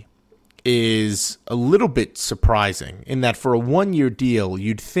AAV is a little bit surprising in that for a one-year deal,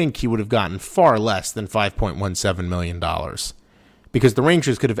 you'd think he would have gotten far less than $5.17 million. Because the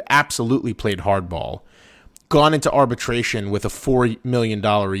Rangers could have absolutely played hardball, gone into arbitration with a $4 million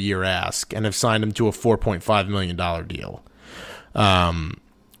a year ask, and have signed him to a $4.5 million deal.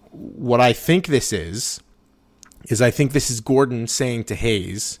 What I think this is I think this is Gordon saying to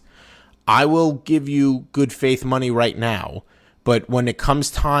Hayes, I will give you good faith money right now, but when it comes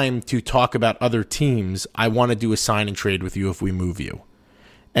time to talk about other teams, I want to do a sign and trade with you if we move you.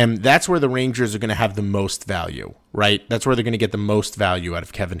 And that's where the Rangers are going to have the most value, right? That's where they're going to get the most value out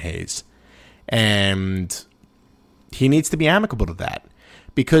of Kevin Hayes. And he needs to be amicable to that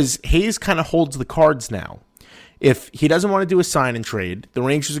because Hayes kind of holds the cards now. If he doesn't want to do a sign and trade, the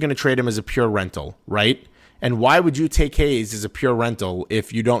Rangers are going to trade him as a pure rental, right? And why would you take Hayes as a pure rental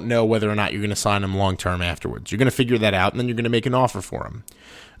if you don't know whether or not you're going to sign him long-term afterwards? You're going to figure that out, and then you're going to make an offer for him.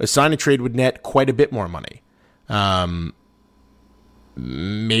 A sign and trade would net quite a bit more money.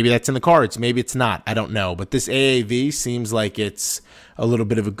 Maybe that's in the cards. Maybe it's not. I don't know. But this AAV seems like it's a little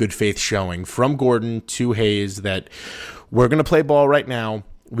bit of a good faith showing from Gordon to Hayes that we're going to play ball right now.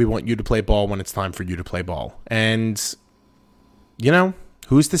 We want you to play ball when it's time for you to play ball. And,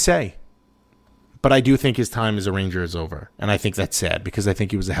 who's to say? But I do think his time as a Ranger is over. And I think that's sad because I think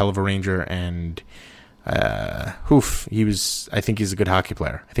he was a hell of a Ranger and I think he's a good hockey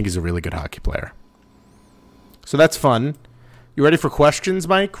player. I think he's a really good hockey player. So that's fun. You ready for questions,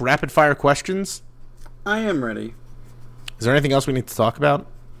 Mike? Rapid fire questions? I am ready. Is there anything else we need to talk about?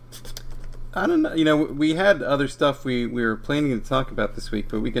 I don't know. We had other stuff we were planning to talk about this week,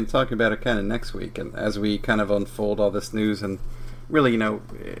 but we can talk about it kind of next week and as we kind of unfold all this news. And really,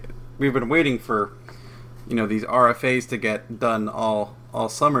 we've been waiting for, these RFAs to get done all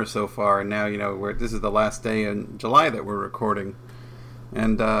summer so far. And now, this is the last day in July that we're recording.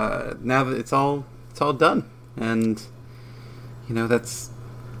 And now that it's all done. And, that's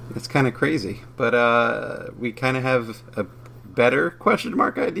kind of crazy. But we kind of have a better question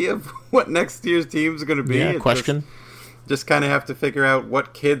mark idea of what next year's team is going to be. Yeah, question. Just kind of have to figure out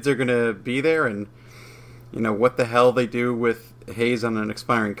what kids are going to be there and, what the hell they do with Hayes on an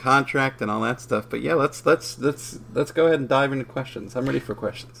expiring contract and all that stuff. But yeah, let's go ahead and dive into questions. I'm ready for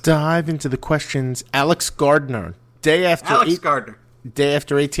questions. Dive into the questions. Alex Gardner. Day after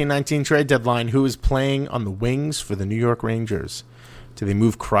 18-19 trade deadline, who is playing on the wings for the New York Rangers? Do they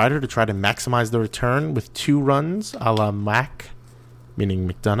move Kreider to try to maximize the return with 2 runs a la Mac, meaning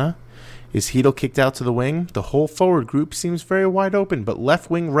McDonough? Is Hedl kicked out to the wing? The whole forward group seems very wide open, but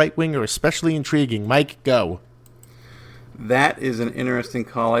left wing, right wing are especially intriguing. Mike, go. That is an interesting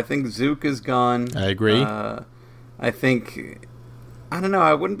call. I think Zook is gone. I agree. I don't know.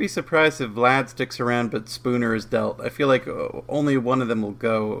 I wouldn't be surprised if Vlad sticks around, but Spooner is dealt. I feel like only one of them will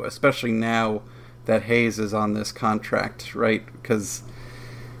go, especially now that Hayes is on this contract, right? Because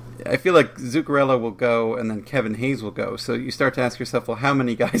I feel like Zuccarello will go and then Kevin Hayes will go. So you start to ask yourself, well, how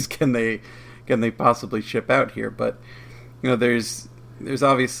many guys can they possibly ship out here? But there's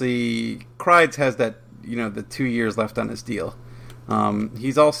obviously Kreides has that the 2 years left on his deal.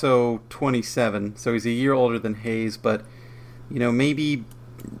 He's also 27, so he's a year older than Hayes. But maybe,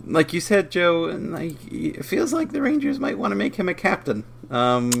 like you said, Joe, it feels like the Rangers might want to make him a captain.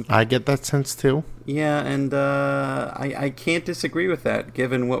 I get that sense too. Yeah, and I can't disagree with that,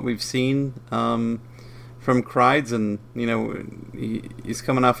 given what we've seen from Kreides, and he's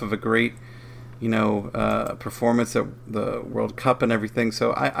coming off of a great performance at the World Cup and everything.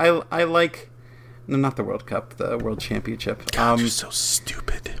 So I like. No, not the World Cup, the World Championship. God, you're so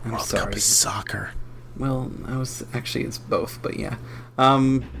stupid. World Cup is soccer. Well, it's both, but yeah.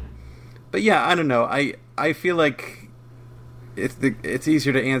 But yeah, I don't know. I feel like it's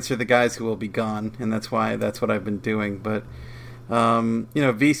easier to answer the guys who will be gone, and that's what I've been doing. But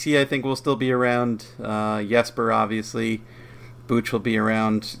VC I think will still be around. Jesper obviously, Booch will be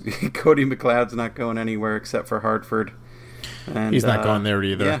around. Cody McLeod's not going anywhere except for Hartford. And he's not going there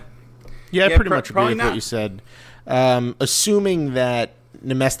either. Yeah, I pretty much agree with what you said. Assuming that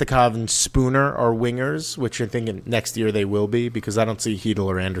Nemestikov and Spooner are wingers, which I think next year they will be, because I don't see Hedl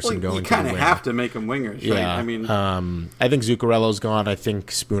or Anderson going to the wing. You kind of have to make them wingers, right? Yeah. I mean, I think Zuccarello's gone, I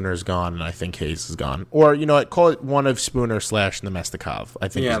think Spooner's gone, and I think Hayes is gone. Or, call it one of Spooner / Nemestikov. I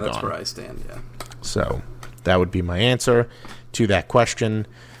think he's gone. Yeah, that's where I stand, yeah. So that would be my answer to that question.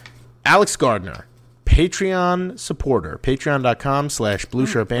 Alex Gardner. Patreon supporter.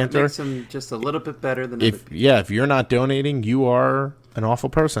 Patreon.com/BlueShirtBanter. That makes them just a little bit better than if you're not donating, you are an awful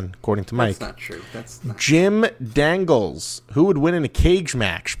person, according to Mike. That's not true. That's not Jim Dangles. Who would win in a cage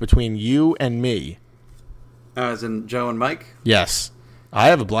match between you and me? As in Joe and Mike? Yes. I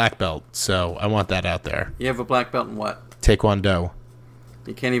have a black belt, so I want that out there. You have a black belt in what? Taekwondo.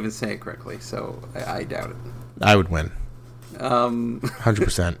 You can't even say it correctly, so I doubt it. I would win.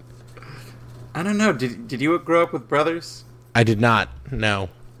 100%. I don't know. Did you grow up with brothers? I did not. No.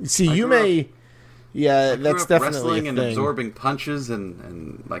 See, you may Yeah, I grew that's up definitely wrestling a and thing. absorbing punches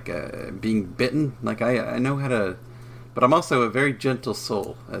and like being bitten. Like I know how to, but I'm also a very gentle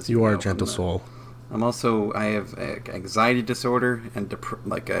soul, as you You are know. a gentle soul. I have anxiety disorder and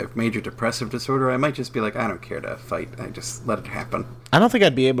like a major depressive disorder. I might just be like, I don't care to fight. I just let it happen. I don't think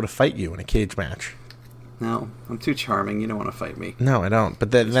I'd be able to fight you in a cage match. No, I'm too charming. You don't want to fight me. No, I don't.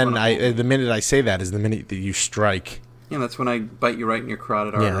 But then the minute I say that is the minute that you strike. Yeah, that's when I bite you right in your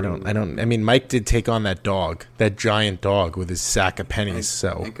carotid artery. Yeah, I don't. I mean, Mike did take on that dog, that giant dog with his sack of pennies.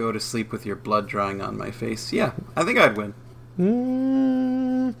 I go to sleep with your blood drying on my face. Yeah, I think I'd win.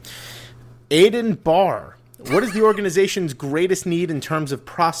 Aiden Barr. What is the organization's greatest need in terms of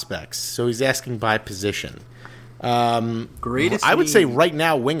prospects? So he's asking by position. Greatest I would need? say right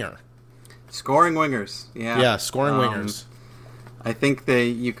now winger. Scoring wingers. Yeah. Yeah, scoring wingers. I think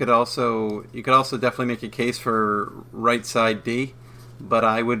you could also definitely make a case for right side D, but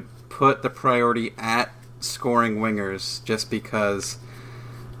I would put the priority at scoring wingers just because.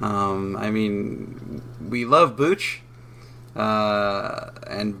 I mean, we love Booch,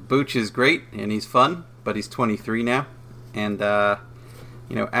 and Booch is great and he's fun, but he's 23 now, and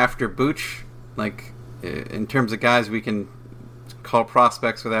after Booch, like in terms of guys we can call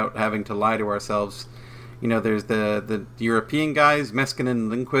prospects without having to lie to ourselves. There's the European guys, Meskinen and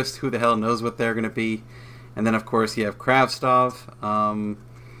Lindquist. Who the hell knows what they're going to be? And then, of course, you have Kravstov.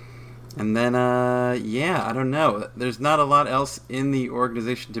 And then, I don't know. There's not a lot else in the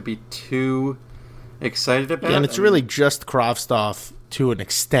organization to be too excited about. Yeah, and it's really just Kravstov to an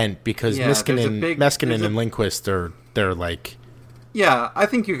extent because Meskinen and Lindquist they're like... Yeah, I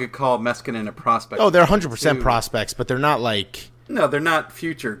think you could call Meskinen a prospect. Oh, they're 100% prospects, but they're not like... No, they're not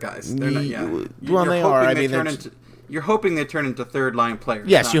future guys. They're not. Yeah, well, they are. I mean, you're hoping they turn into third line players.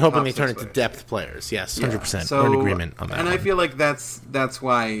 Yes, you're hoping they turn into depth players. Yes, 100%. So, we're in agreement on that. And I feel like that's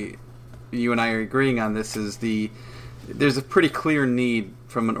why you and I are agreeing on this. There's a pretty clear need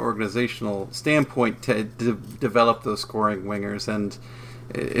from an organizational standpoint to develop those scoring wingers, and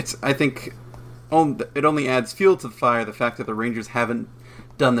I think it only adds fuel to the fire the fact that the Rangers haven't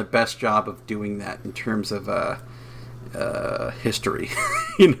done the best job of doing that in terms of history,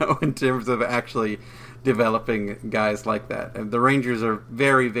 in terms of actually developing guys like that. And the Rangers are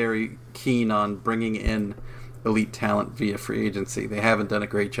very, very keen on bringing in elite talent via free agency. They haven't done a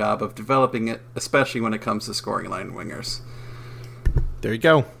great job of developing it, especially when it comes to scoring line wingers. There you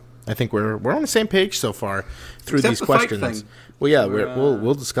go. I think we're on the same page so far through Except these the questions. fight thing. Well, yeah,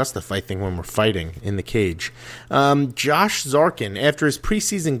 we'll discuss the fight thing when we're fighting in the cage. Josh Zarkin, after his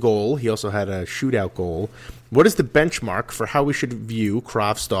preseason goal, he also had a shootout goal. What is the benchmark for how we should view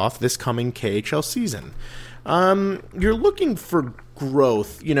Kravstov this coming KHL season? You're looking for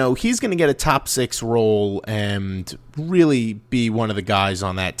growth. He's going to get a top 6 role and really be one of the guys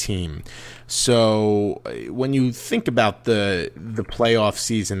on that team. So when you think about the playoff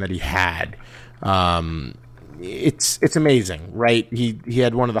season that he had, it's amazing, right? He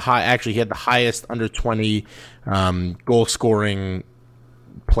had one of the he had the highest under 20 goal scoring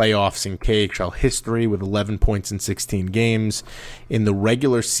playoffs in KHL history with 11 points in 16 games. In the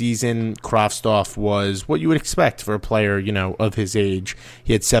regular season, Kravstov was what you would expect for a player, of his age.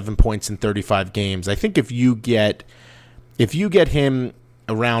 He had 7 points in 35 games. I think if you get him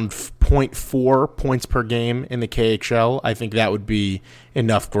around 0.4 points per game in the KHL, I think that would be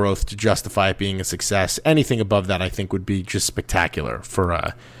enough growth to justify it being a success. Anything above that, I think, would be just spectacular for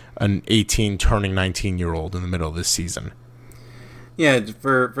an 18 turning 19-year-old in the middle of this season. Yeah,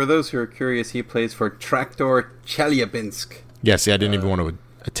 for those who are curious, he plays for Traktor Chelyabinsk. Yes, I didn't even want to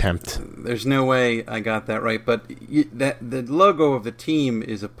attempt. There's no way I got that right, but the logo of the team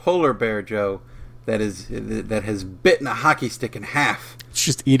is a polar bear, Joe, that has bitten a hockey stick in half. It's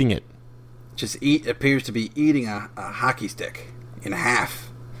just eating it. Appears to be eating a hockey stick in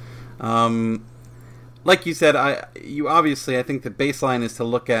half. Like you said, I think the baseline is to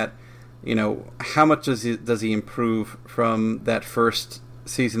look at, how much does he improve from that first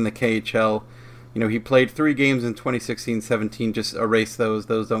season in the KHL? He played 3 games in 2016-17. Just erase those;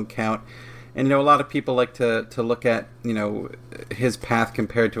 those don't count. And a lot of people like to look at his path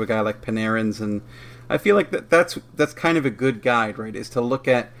compared to a guy like Panarin's, and I feel like that's kind of a good guide, right? Is to look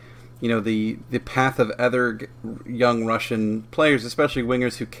at the path of other young Russian players, especially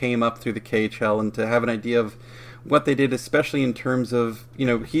wingers who came up through the KHL, and to have an idea of what they did, especially in terms of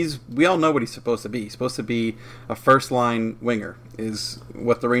we all know what he's supposed to be. He's supposed to be a first line winger, is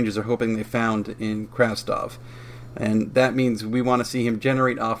what the Rangers are hoping they found in Kravstov. And that means we want to see him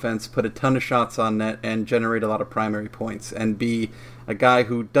generate offense, put a ton of shots on net, and generate a lot of primary points, and be a guy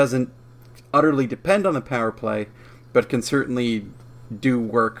who doesn't utterly depend on the power play, but can certainly do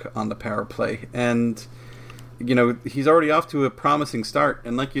work on the power play. And he's already off to a promising start.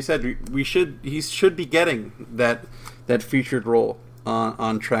 And like you said, he should be getting that featured role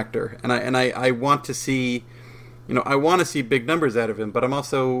on Tractor. And I want to see. I want to see big numbers out of him, but I'm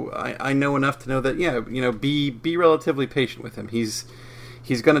also I know enough to know that be relatively patient with him. He's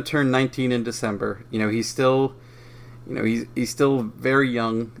going to turn 19 in December. He's still he's still very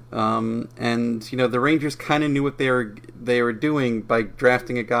young, and the Rangers kind of knew what they were doing by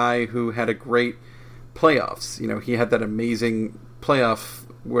drafting a guy who had a great playoffs. He had that amazing playoff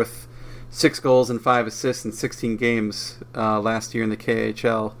with 6 goals and 5 assists in 16 games last year in the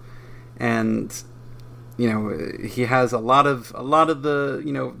KHL, and he has a lot of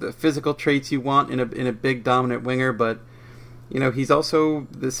the the physical traits you want in a big dominant winger, but he's also,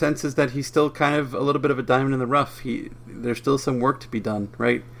 the sense is that he's still kind of a little bit of a diamond in the rough. There's still some work to be done,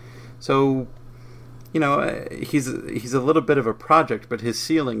 right? So he's a little bit of a project, but his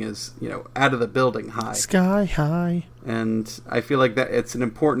ceiling is out of the building high, sky high. And I feel like that it's an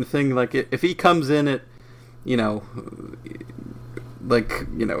important thing. Like if he comes in at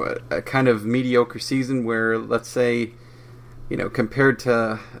a kind of mediocre season where, let's say, compared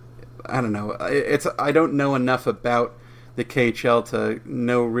to, I don't know, I don't know enough about the KHL to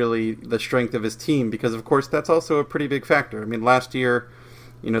know really the strength of his team, because of course that's also a pretty big factor. I mean, last year,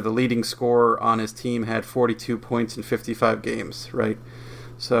 the leading scorer on his team had 42 points in 55 games, right?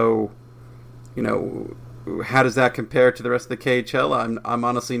 So, how does that compare to the rest of the KHL? I'm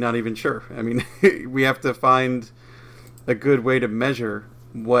honestly not even sure. I mean, we have to find a good way to measure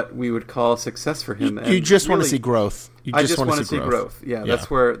what we would call success for him. You just want to see growth. I just want to see growth. Yeah, that's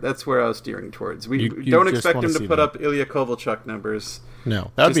where I was steering towards. We don't expect him to put up Ilya Kovalchuk numbers.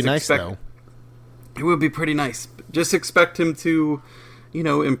 No, that would be nice, though. It would be pretty nice. Just expect him to,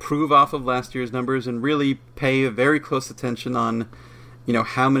 improve off of last year's numbers and really pay very close attention on,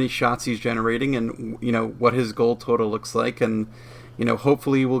 how many shots he's generating and, what his goal total looks like. And,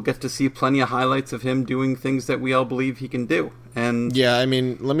 hopefully we'll get to see plenty of highlights of him doing things that we all believe he can do. And yeah, I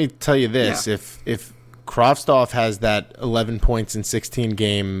mean, let me tell you this: if Kravtsov has that 11 points in 16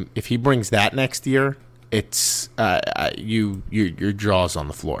 game, if he brings that next year, it's your jaw's on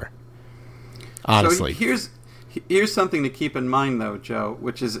the floor. Honestly, so here's something to keep in mind, though, Joe.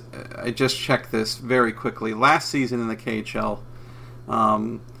 Which is, I just checked this very quickly. Last season in the KHL,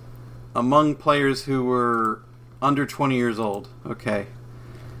 among players who were under 20 years old,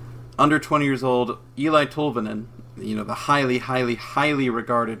 under 20 years old, Eli Tolvanen, the highly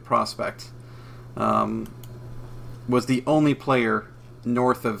regarded prospect, was the only player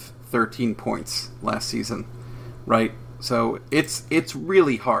north of 13 points last season, right? So it's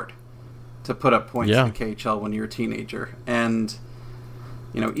really hard to put up points in the KHL when you're a teenager. And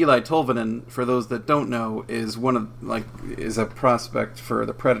Eli Tolvanen, for those that don't know, is is a prospect for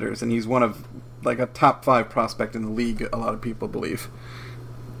the Predators, and he's one of a top 5 prospect in the league, a lot of people believe.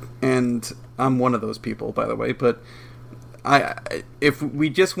 And I'm one of those people, by the way. But if we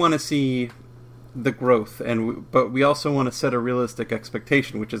just want to see the growth, but we also want to set a realistic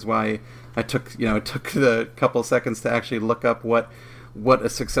expectation, which is why I took the couple seconds to actually look up what a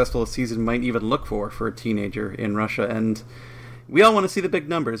successful season might even look for a teenager in Russia. And we all want to see the big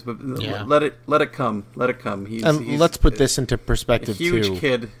numbers, but let it come. He's let's put this into perspective. A huge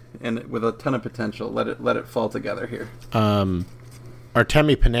kid and with a ton of potential. Let it fall together here. Artemi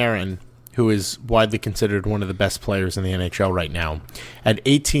Panarin, who is widely considered one of the best players in the NHL right now, at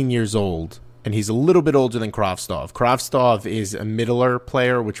 18 years old, and he's a little bit older than Kravtsov. Kravtsov is a middler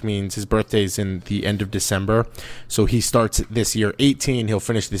player, which means his birthday is in the end of December. So he starts this year 18. He'll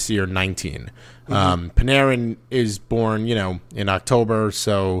finish this year 19. Panarin is born, in October,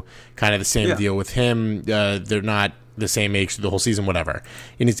 so kind of the same deal with him. They're not the same age the whole season, whatever.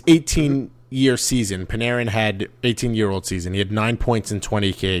 In his 18-year season, Panarin had 18-year-old season. He had 9 points in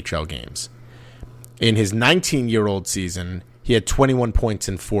 20 KHL games. In his 19-year-old season, he had 21 points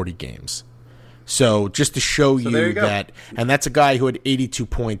in 40 games. So just to show you that, and that's a guy who had 82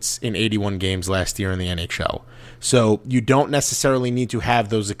 points in 81 games last year in the NHL. So you don't necessarily need to have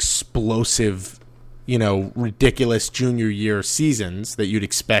those explosive, ridiculous junior year seasons that you'd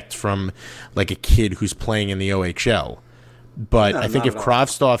expect from a kid who's playing in the OHL. But I think if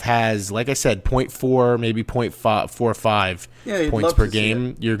Kravtsov has, like I said, 0.4, maybe 0.45 points per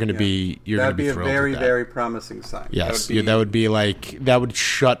game, you're going to be That'd be a very, very promising sign. Yes, that would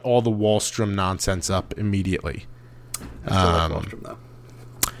shut all the Wallstrom nonsense up immediately. Wallstrom, though.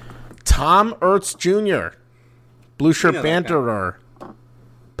 Tom Ertz Jr., Blue Shirt Banterer,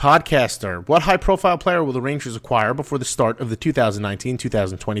 podcaster. What high-profile player will the Rangers acquire before the start of the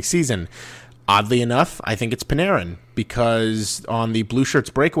 2019-2020 season? Oddly enough, I think it's Panarin, because on the Blue Shirts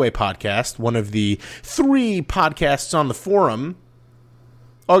Breakaway podcast, one of the 3 podcasts on the forum,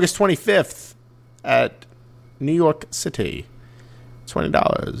 August 25th at New York City,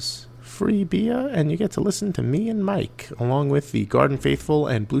 $20 free beer, and you get to listen to me and Mike, along with the Garden Faithful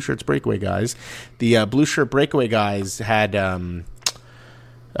and Blue Shirts Breakaway guys. The Blue Shirt Breakaway guys had...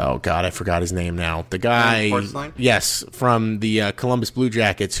 oh, God, I forgot his name now. The guy, yes, from the Columbus Blue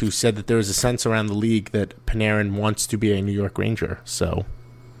Jackets, who said that there is a sense around the league that Panarin wants to be a New York Ranger. So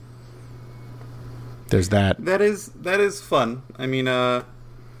there's that. That is fun. I mean,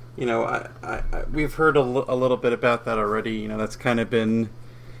 we've heard a little bit about that already. You know, that's kind of been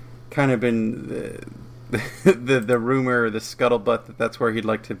the rumor, the scuttlebutt that's where he'd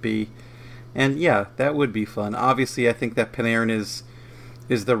like to be. And yeah, that would be fun. Obviously, I think that Panarin is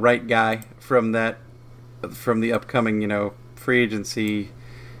the right guy from the upcoming, free agency,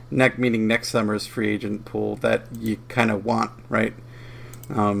 meaning next summer's free agent pool that you kind of want, right?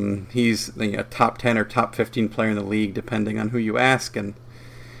 He's a top 10 or top 15 player in the league, depending on who you ask, and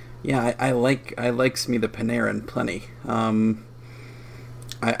yeah, I likes me the Panarin plenty.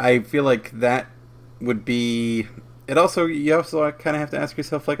 I feel like that would be. You also kind of have to ask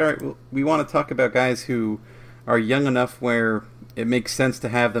yourself, like, all right, well, we want to talk about guys who are young enough where it makes sense to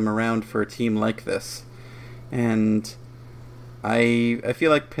have them around for a team like this, and I feel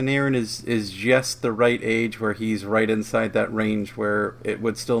like Panarin is just the right age where he's right inside that range where it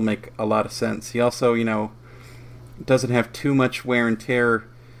would still make a lot of sense. He also, doesn't have too much wear and tear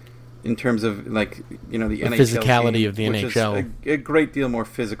in terms of the NHL physicality game, of the NHL, a great deal more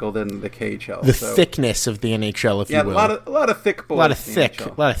physical than the KHL. The thickness of the NHL, if you will. a lot of thick boys. A lot of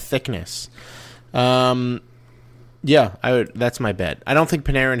thickness. Yeah, that's my bet. I don't think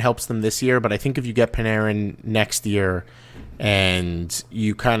Panarin helps them this year, but I think if you get Panarin next year and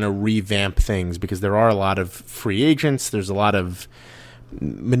you kind of revamp things, because there are a lot of free agents, there's a lot of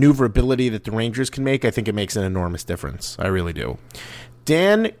maneuverability that the Rangers can make, I think it makes an enormous difference. I really do.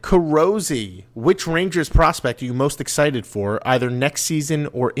 Dan Carosi, which Rangers prospect are you most excited for, either next season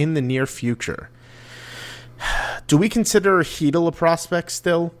or in the near future? Do we consider Hedl a prospect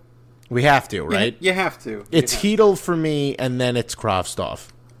still? We have to, right? You have to. It's Hedl for me, and then it's Kravtsov.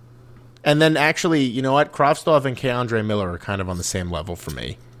 And then actually, you know what? Kravtsov and K'Andre Miller are kind of on the same level for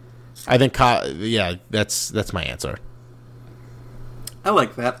me. I think, that's my answer. I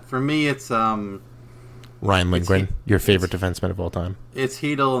like that. For me, it's Ryan Lindgren, your favorite defenseman of all time. It's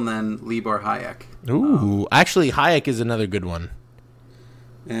Hedl and then Libor Hayek. Ooh, actually, Hayek is another good one.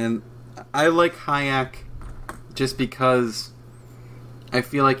 And I like Hayek just because I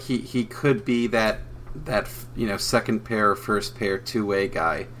feel like he could be that second pair, first pair, two-way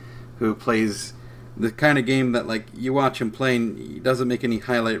guy who plays the kind of game that, like, you watch him play and he doesn't make any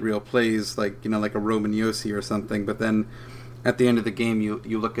highlight reel plays like a Roman Josi or something, but then at the end of the game,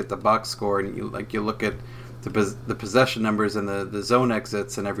 you look at the box score and you look at the possession numbers and the zone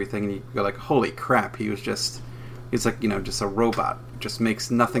exits and everything, and you go like, holy crap, he's just a robot. Just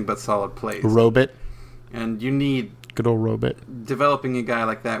makes nothing but solid plays. Robot. And you need good old robot. Developing a guy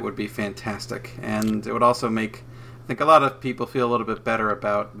like that would be fantastic, and it would also make, I think, a lot of people feel a little bit better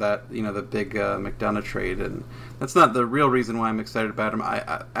about that. The big McDonough trade, and that's not the real reason why I'm excited about him.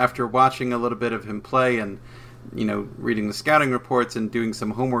 I after watching a little bit of him play and reading the scouting reports and doing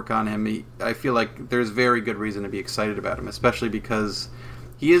some homework on him, I feel like there's very good reason to be excited about him, especially because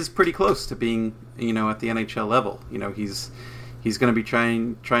he is pretty close to being, at the NHL level. He's going to be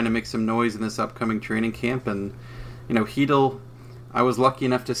trying to make some noise in this upcoming training camp, and Hedl, I was lucky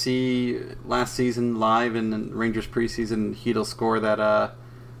enough to see last season live in Rangers preseason, Hedl score that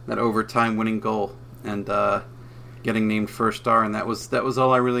overtime winning goal and getting named first star, and that was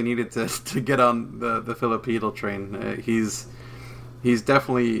all I really needed to get on the Filip Hedl train. He's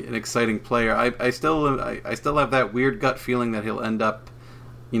definitely an exciting player. I still have that weird gut feeling that he'll end up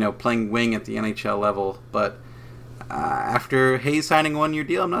playing wing at the NHL level, but after Hayes signing a 1-year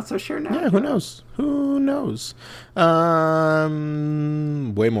deal, I'm not so sure now. Yeah, who knows?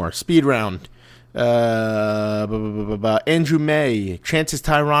 Way more. Speed round. Andrew May, chances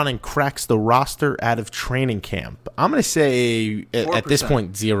Tyronin cracks the roster out of training camp. I'm going to say at this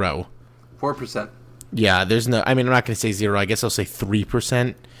point 0. 4%. Yeah, there's no. I mean, I'm not going to say 0. I guess I'll say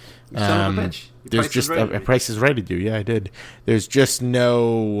 3%. Son of a bitch. There's just a Price is Right to do. Yeah, I did. There's just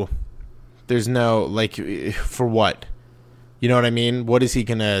no. There's no, like, for what? You know what I mean? What is he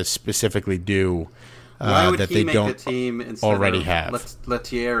going to specifically do that they don't the team already have?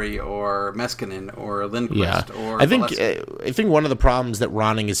 Lettieri or Meskinen or Lindqvist or I think one of the problems that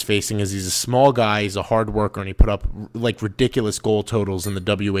Ronning is facing is he's a small guy, he's a hard worker, and he put up like ridiculous goal totals in the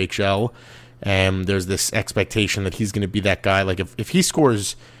WHL. and there's this expectation that he's going to be that guy. Like if he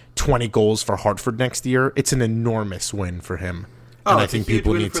scores 20 goals for Hartford next year, it's an enormous win for him. Oh, and I it's think a huge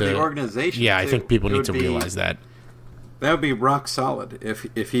people win need for to the organization. Yeah, I think people It need would to be- realize that. That would be rock solid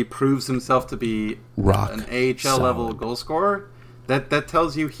if he proves himself to be Rock an AHL level solid. goal scorer. That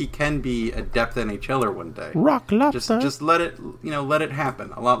tells you he can be a depth NHLer one day. Rock lobster. Just let it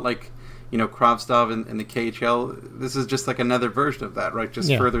happen. A lot like Kravtsov in the KHL. This is just like another version of that, right? Just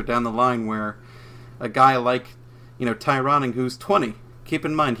Yeah. further down the line where a guy like Tyroning, who's 20. Keep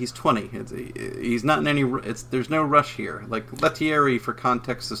in mind he's 20. He's not in any. There's no rush here. Like Lettieri, for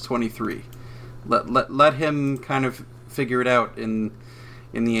context, is 23. Let him kind of figure it out in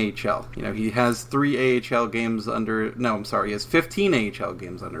the AHL. He has 3 AHL games under. No, I'm sorry. He has 15 AHL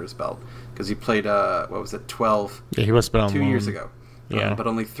games under his belt because he played 12 Yeah, he must have been on 2 loan. years ago. Yeah. But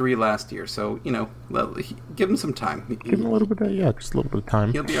only 3 last year. So give him some time. Give him a little bit just a little bit of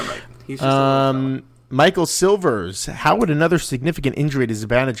time. He'll be all right. He's just a little fella. Michael Silvers, how would another significant injury to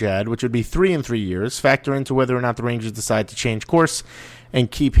Zibanejad, which would be 3 in 3 years, factor into whether or not the Rangers decide to change course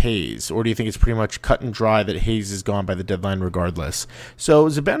and keep Hayes? Or do you think it's pretty much cut and dry that Hayes is gone by the deadline regardless? So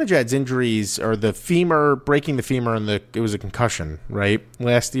Zibanejad's injuries are the femur, breaking the femur, and it was a concussion, right,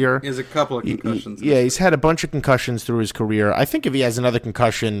 last year? He has a couple of concussions. He's had a bunch of concussions through his career. I think if he has another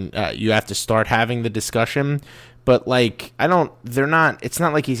concussion, you have to start having the discussion. But, it's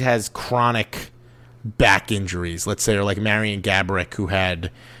not like he has chronic back injuries, let's say, or like Marian Gaborik, who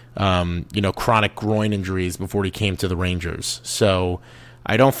had chronic groin injuries before he came to the Rangers. So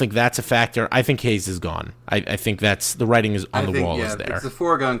I don't think that's a factor. I think Hayes is gone. I think that's the writing is on the wall. Is there? It's a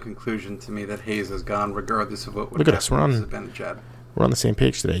foregone conclusion to me that Hayes is gone, regardless of what would Look at us. happen to Zibanejad. We're on the same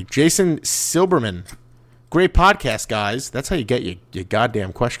page today. Jason Silberman. Great podcast, guys. That's how you get your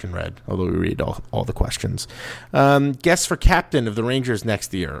goddamn question read, although we read all the questions. Guess for captain of the Rangers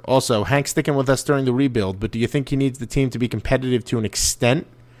next year. Also, Hank's sticking with us during the rebuild, but do you think he needs the team to be competitive to an extent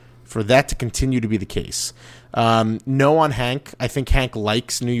for that to continue to be the case? No on Hank. I think Hank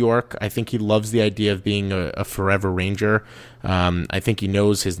likes New York. I think he loves the idea of being a forever Ranger. I think he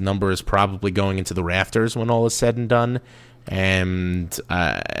knows his number is probably going into the rafters when all is said and done. And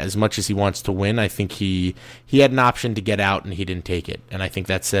as much as he wants to win, I think he had an option to get out and he didn't take it. And I think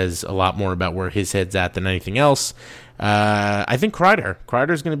that says a lot more about where his head's at than anything else. I think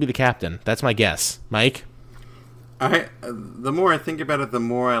Kreider's going to be the captain. That's my guess. Mike? The more I think about it, the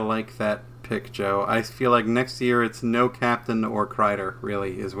more I like that pick, Joe. I feel like next year it's no captain or Kreider,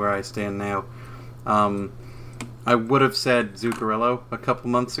 really, is where I stand now. I would have said Zuccarello a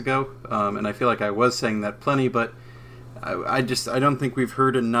couple months ago, and I feel like I was saying that plenty, but I don't think we've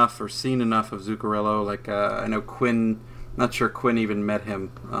heard enough or seen enough of Zuccarello. Like I know Quinn, not sure Quinn even met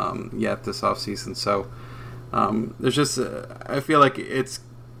him yet this offseason. So there's just I feel like it's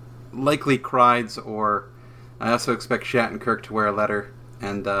likely Kreids, or I also expect Shattenkirk to wear a letter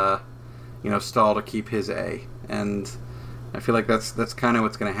and Stahl to keep his A. And I feel like that's kind of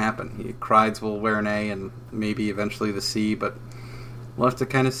what's going to happen. Kreids will wear an A and maybe eventually the C, but we'll have to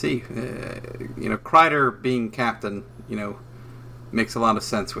kind of see. Kreider being captain, makes a lot of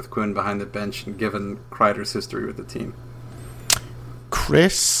sense with Quinn behind the bench and given Kreider's history with the team.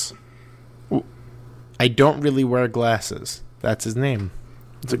 Chris, I don't really wear glasses. That's his name.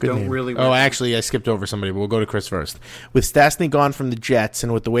 It's a good name. Really Actually, I skipped over somebody, but we'll go to Chris first. With Stastny gone from the Jets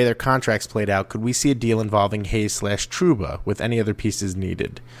and with the way their contracts played out, could we see a deal involving Hayes/Trouba with any other pieces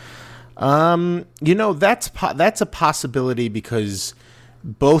needed? That's a possibility because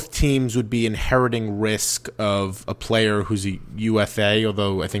both teams would be inheriting risk of a player who's a UFA,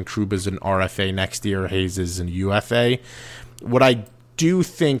 although I think Trouba's an RFA next year, Hayes is an UFA. What I do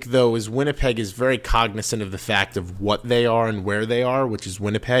think, though, is Winnipeg is very cognizant of the fact of what they are and where they are, which is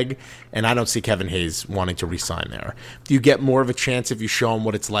Winnipeg, and I don't see Kevin Hayes wanting to re-sign there. Do you get more of a chance if you show him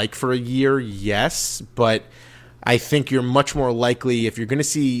what it's like for a year? Yes, but I think you're much more likely, if you're going to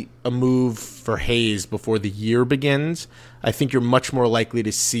see a move for Hayes before the year begins, I think you're much more likely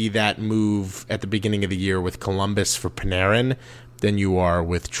to see that move at the beginning of the year with Columbus for Panarin than you are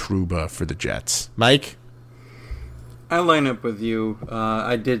with Trouba for the Jets. Mike? I line up with you.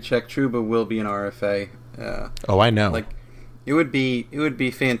 I did check. Trouba will be an RFA. I know. It would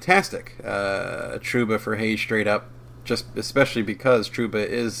be fantastic. Trouba for Hayes straight up, just especially because Trouba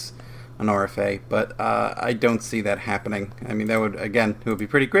is an RFA. But I don't see that happening. I mean, it would be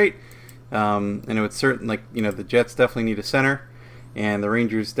pretty great. And it would certainly, the Jets definitely need a center, and the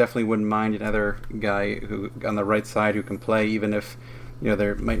Rangers definitely wouldn't mind another guy who on the right side who can play, even if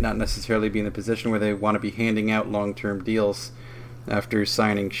they might not necessarily be in the position where they want to be handing out long-term deals after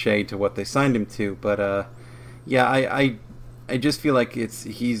signing Shea to what they signed him to. But I I just feel like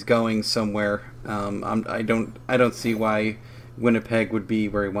he's going somewhere. I don't see why Winnipeg would be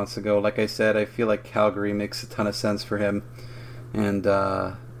where he wants to go. Like I said, I feel like Calgary makes a ton of sense for him, and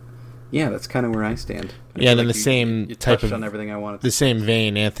that's kind of where I stand. And in the same you type touched of on everything I wanted. The same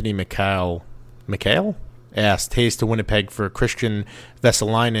vein, Anthony McHale asked Hayes to Winnipeg for Christian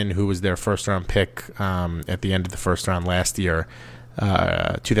Vesalainen, who was their first-round pick at the end of the first round last year,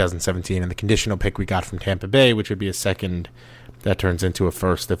 2017, and the conditional pick we got from Tampa Bay, which would be a second that turns into a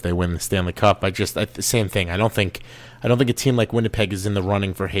first if they win the Stanley Cup. The same thing. I don't think a team like Winnipeg is in the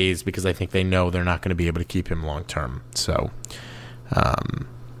running for Hayes because I think they know they're not going to be able to keep him long term. So,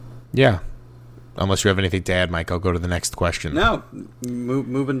 yeah. Unless you have anything to add, Mike, I'll go to the next question. No,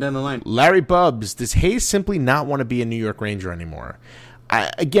 moving down the line. Larry Bubbs, does Hayes simply not want to be a New York Ranger anymore? I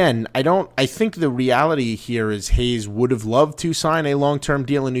think the reality here is Hayes would have loved to sign a long-term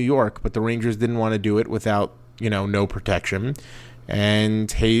deal in New York, but the Rangers didn't want to do it without, no protection. And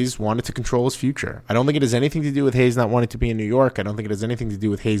Hayes wanted to control his future. I don't think it has anything to do with Hayes not wanting to be in New York. I don't think it has anything to do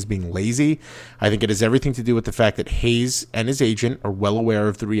with Hayes being lazy. I think it has everything to do with the fact that Hayes and his agent are well aware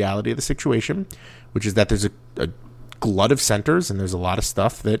of the reality of the situation, which is that there's a glut of centers and there's a lot of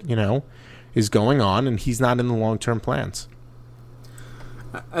stuff that, is going on, and he's not in the long-term plans.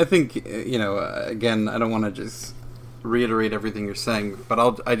 I think, again, I don't want to just reiterate everything you're saying,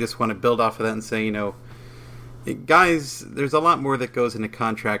 but I just want to build off of that and say, guys, there's a lot more that goes into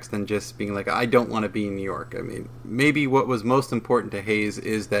contracts than just being like, I don't want to be in New York. I mean, maybe what was most important to Hayes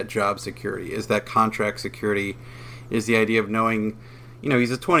is that job security, is that contract security, is the idea of knowing,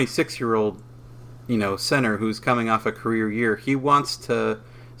 he's a 26-year-old, center who's coming off a career year. He wants to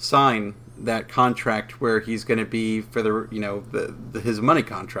sign that contract where he's going to be for his money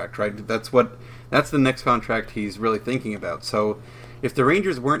contract, right? That's the next contract he's really thinking about. So if the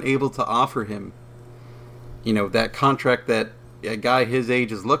Rangers weren't able to offer him that contract that a guy his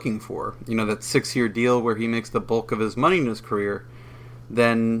age is looking for, that 6-year deal where he makes the bulk of his money in his career,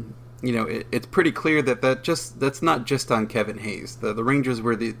 then, it's pretty clear that's not just on Kevin Hayes. The Rangers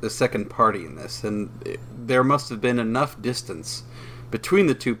were the second party in this, and there must have been enough distance between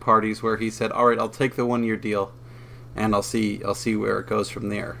the two parties where he said, all right, I'll take the 1-year deal, and I'll see where it goes from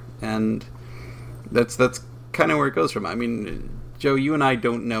there. And that's kind of where it goes from. I mean, Joe, you and I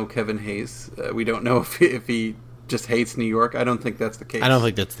don't know Kevin Hayes. We don't know if he just hates New York. I don't think that's the case. I don't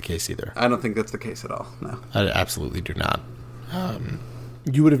think that's the case either. I don't think that's the case at all, no. I absolutely do not.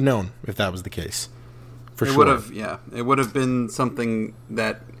 You would have known if that was the case, for sure. It would have been something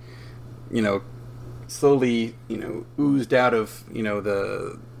that, slowly, oozed out of,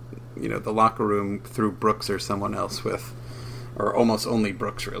 the locker room through Brooks or someone else or almost only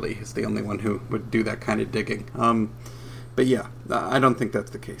Brooks, really, is the only one who would do that kind of digging. But yeah, I don't think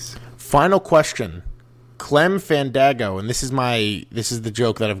that's the case. Final question. Clem Fandago, and this is the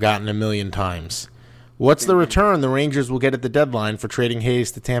joke that I've gotten a million times. What's the return the Rangers will get at the deadline for trading Hayes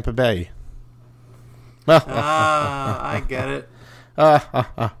to Tampa Bay? I get it.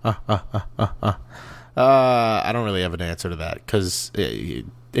 I don't really have an answer to that because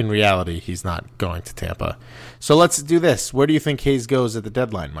in reality, he's not going to Tampa. So let's do this. Where do you think Hayes goes at the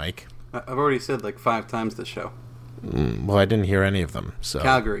deadline, Mike? I've already said 5 times this show. Well, I didn't hear any of them. So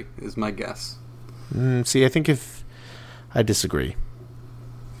Calgary is my guess. See, I think I disagree.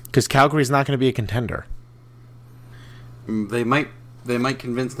 Because Calgary's not going to be a contender. They might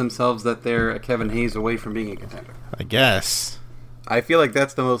convince themselves that they're a Kevin Hayes away from being a contender. I guess. I feel like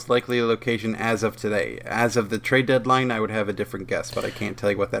that's the most likely location as of today. As of the trade deadline, I would have a different guess, but I can't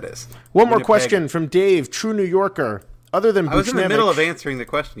tell you what that is. One more question from Dave, true New Yorker. Other than I was in the middle of answering the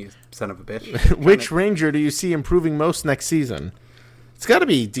question, you son of a bitch. Which Ranger do you see improving most next season? It's got to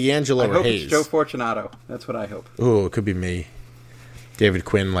be D'Angelo or Hayes. It's Joe Fortunato. That's what I hope. Oh, it could be me. David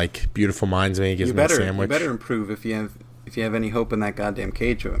Quinn, beautiful minds me, gives me a sandwich. You better improve if you have any hope in that goddamn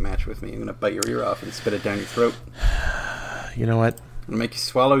cage match with me. I'm going to bite your ear off and spit it down your throat. You know what? I'm going to make you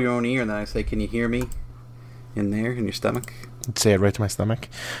swallow your own ear, and then I say, can you hear me in there, in your stomach? I'd say it right to my stomach.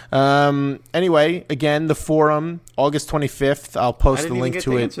 Anyway, again, the forum, August 25th. I'll post the link to it. I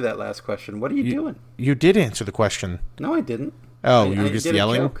didn't even get to answer that last question. What are you doing? You did answer the question. No, I didn't. Oh, you were just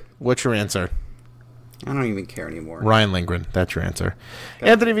yelling? What's your answer? I don't even care anymore. Ryan Lindgren, that's your answer.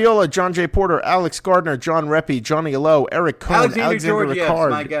 Anthony Viola, John J. Porter, Alex Gardner, John Reppy, Johnny Allo, Eric Cohen, Alexander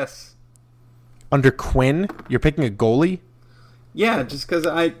Ricard. My guess. Under Quinn, you're picking a goalie? Yeah, just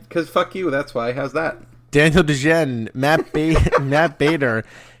because fuck you, that's why. How's that? Daniel DeGene, Matt Bader,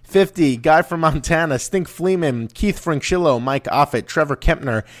 50, Guy from Montana, Stink Fleeman, Keith Francillo, Mike Offit, Trevor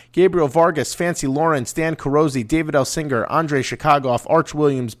Kempner, Gabriel Vargas, Fancy Lawrence, Dan Carosi, David Elsinger, Andre Chicagoff, Arch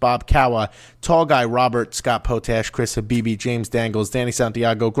Williams, Bob Cowa, Tall Guy Robert, Scott Potash, Chris Habibi, James Dangles, Danny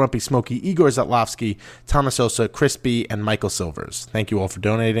Santiago, Grumpy Smokey, Igor Zatlowski, Thomas Osa, Chris B., and Michael Silvers. Thank you all for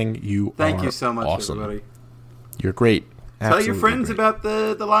donating. Thank you so much, awesome. Everybody. You're great. Tell your friends about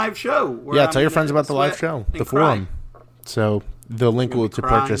the live show. Yeah, tell your friends about the live show, the forum. So the link to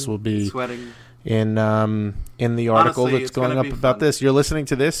purchase will be in the article that's going up about this. You're listening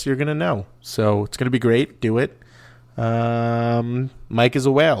to this, you're going to know. So it's going to be great. Do it. Mike is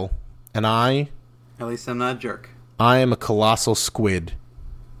a whale, and at least I'm not a jerk. I am a colossal squid.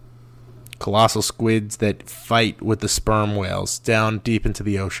 Colossal squids that fight with the sperm whales down deep into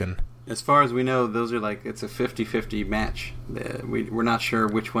the ocean. As far as we know, those are it's a 50-50 match. We're not sure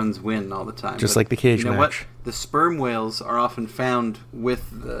which ones win all the time. Just like the cage match. What? The sperm whales are often found with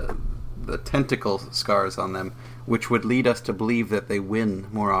the tentacle scars on them, which would lead us to believe that they win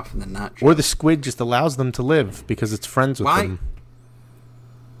more often than not. Or the squid just allows them to live because it's friends with them.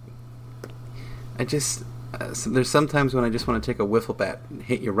 There's sometimes when I just want to take a wiffle bat and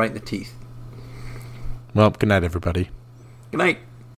hit you right in the teeth. Well, good night, everybody. Good night.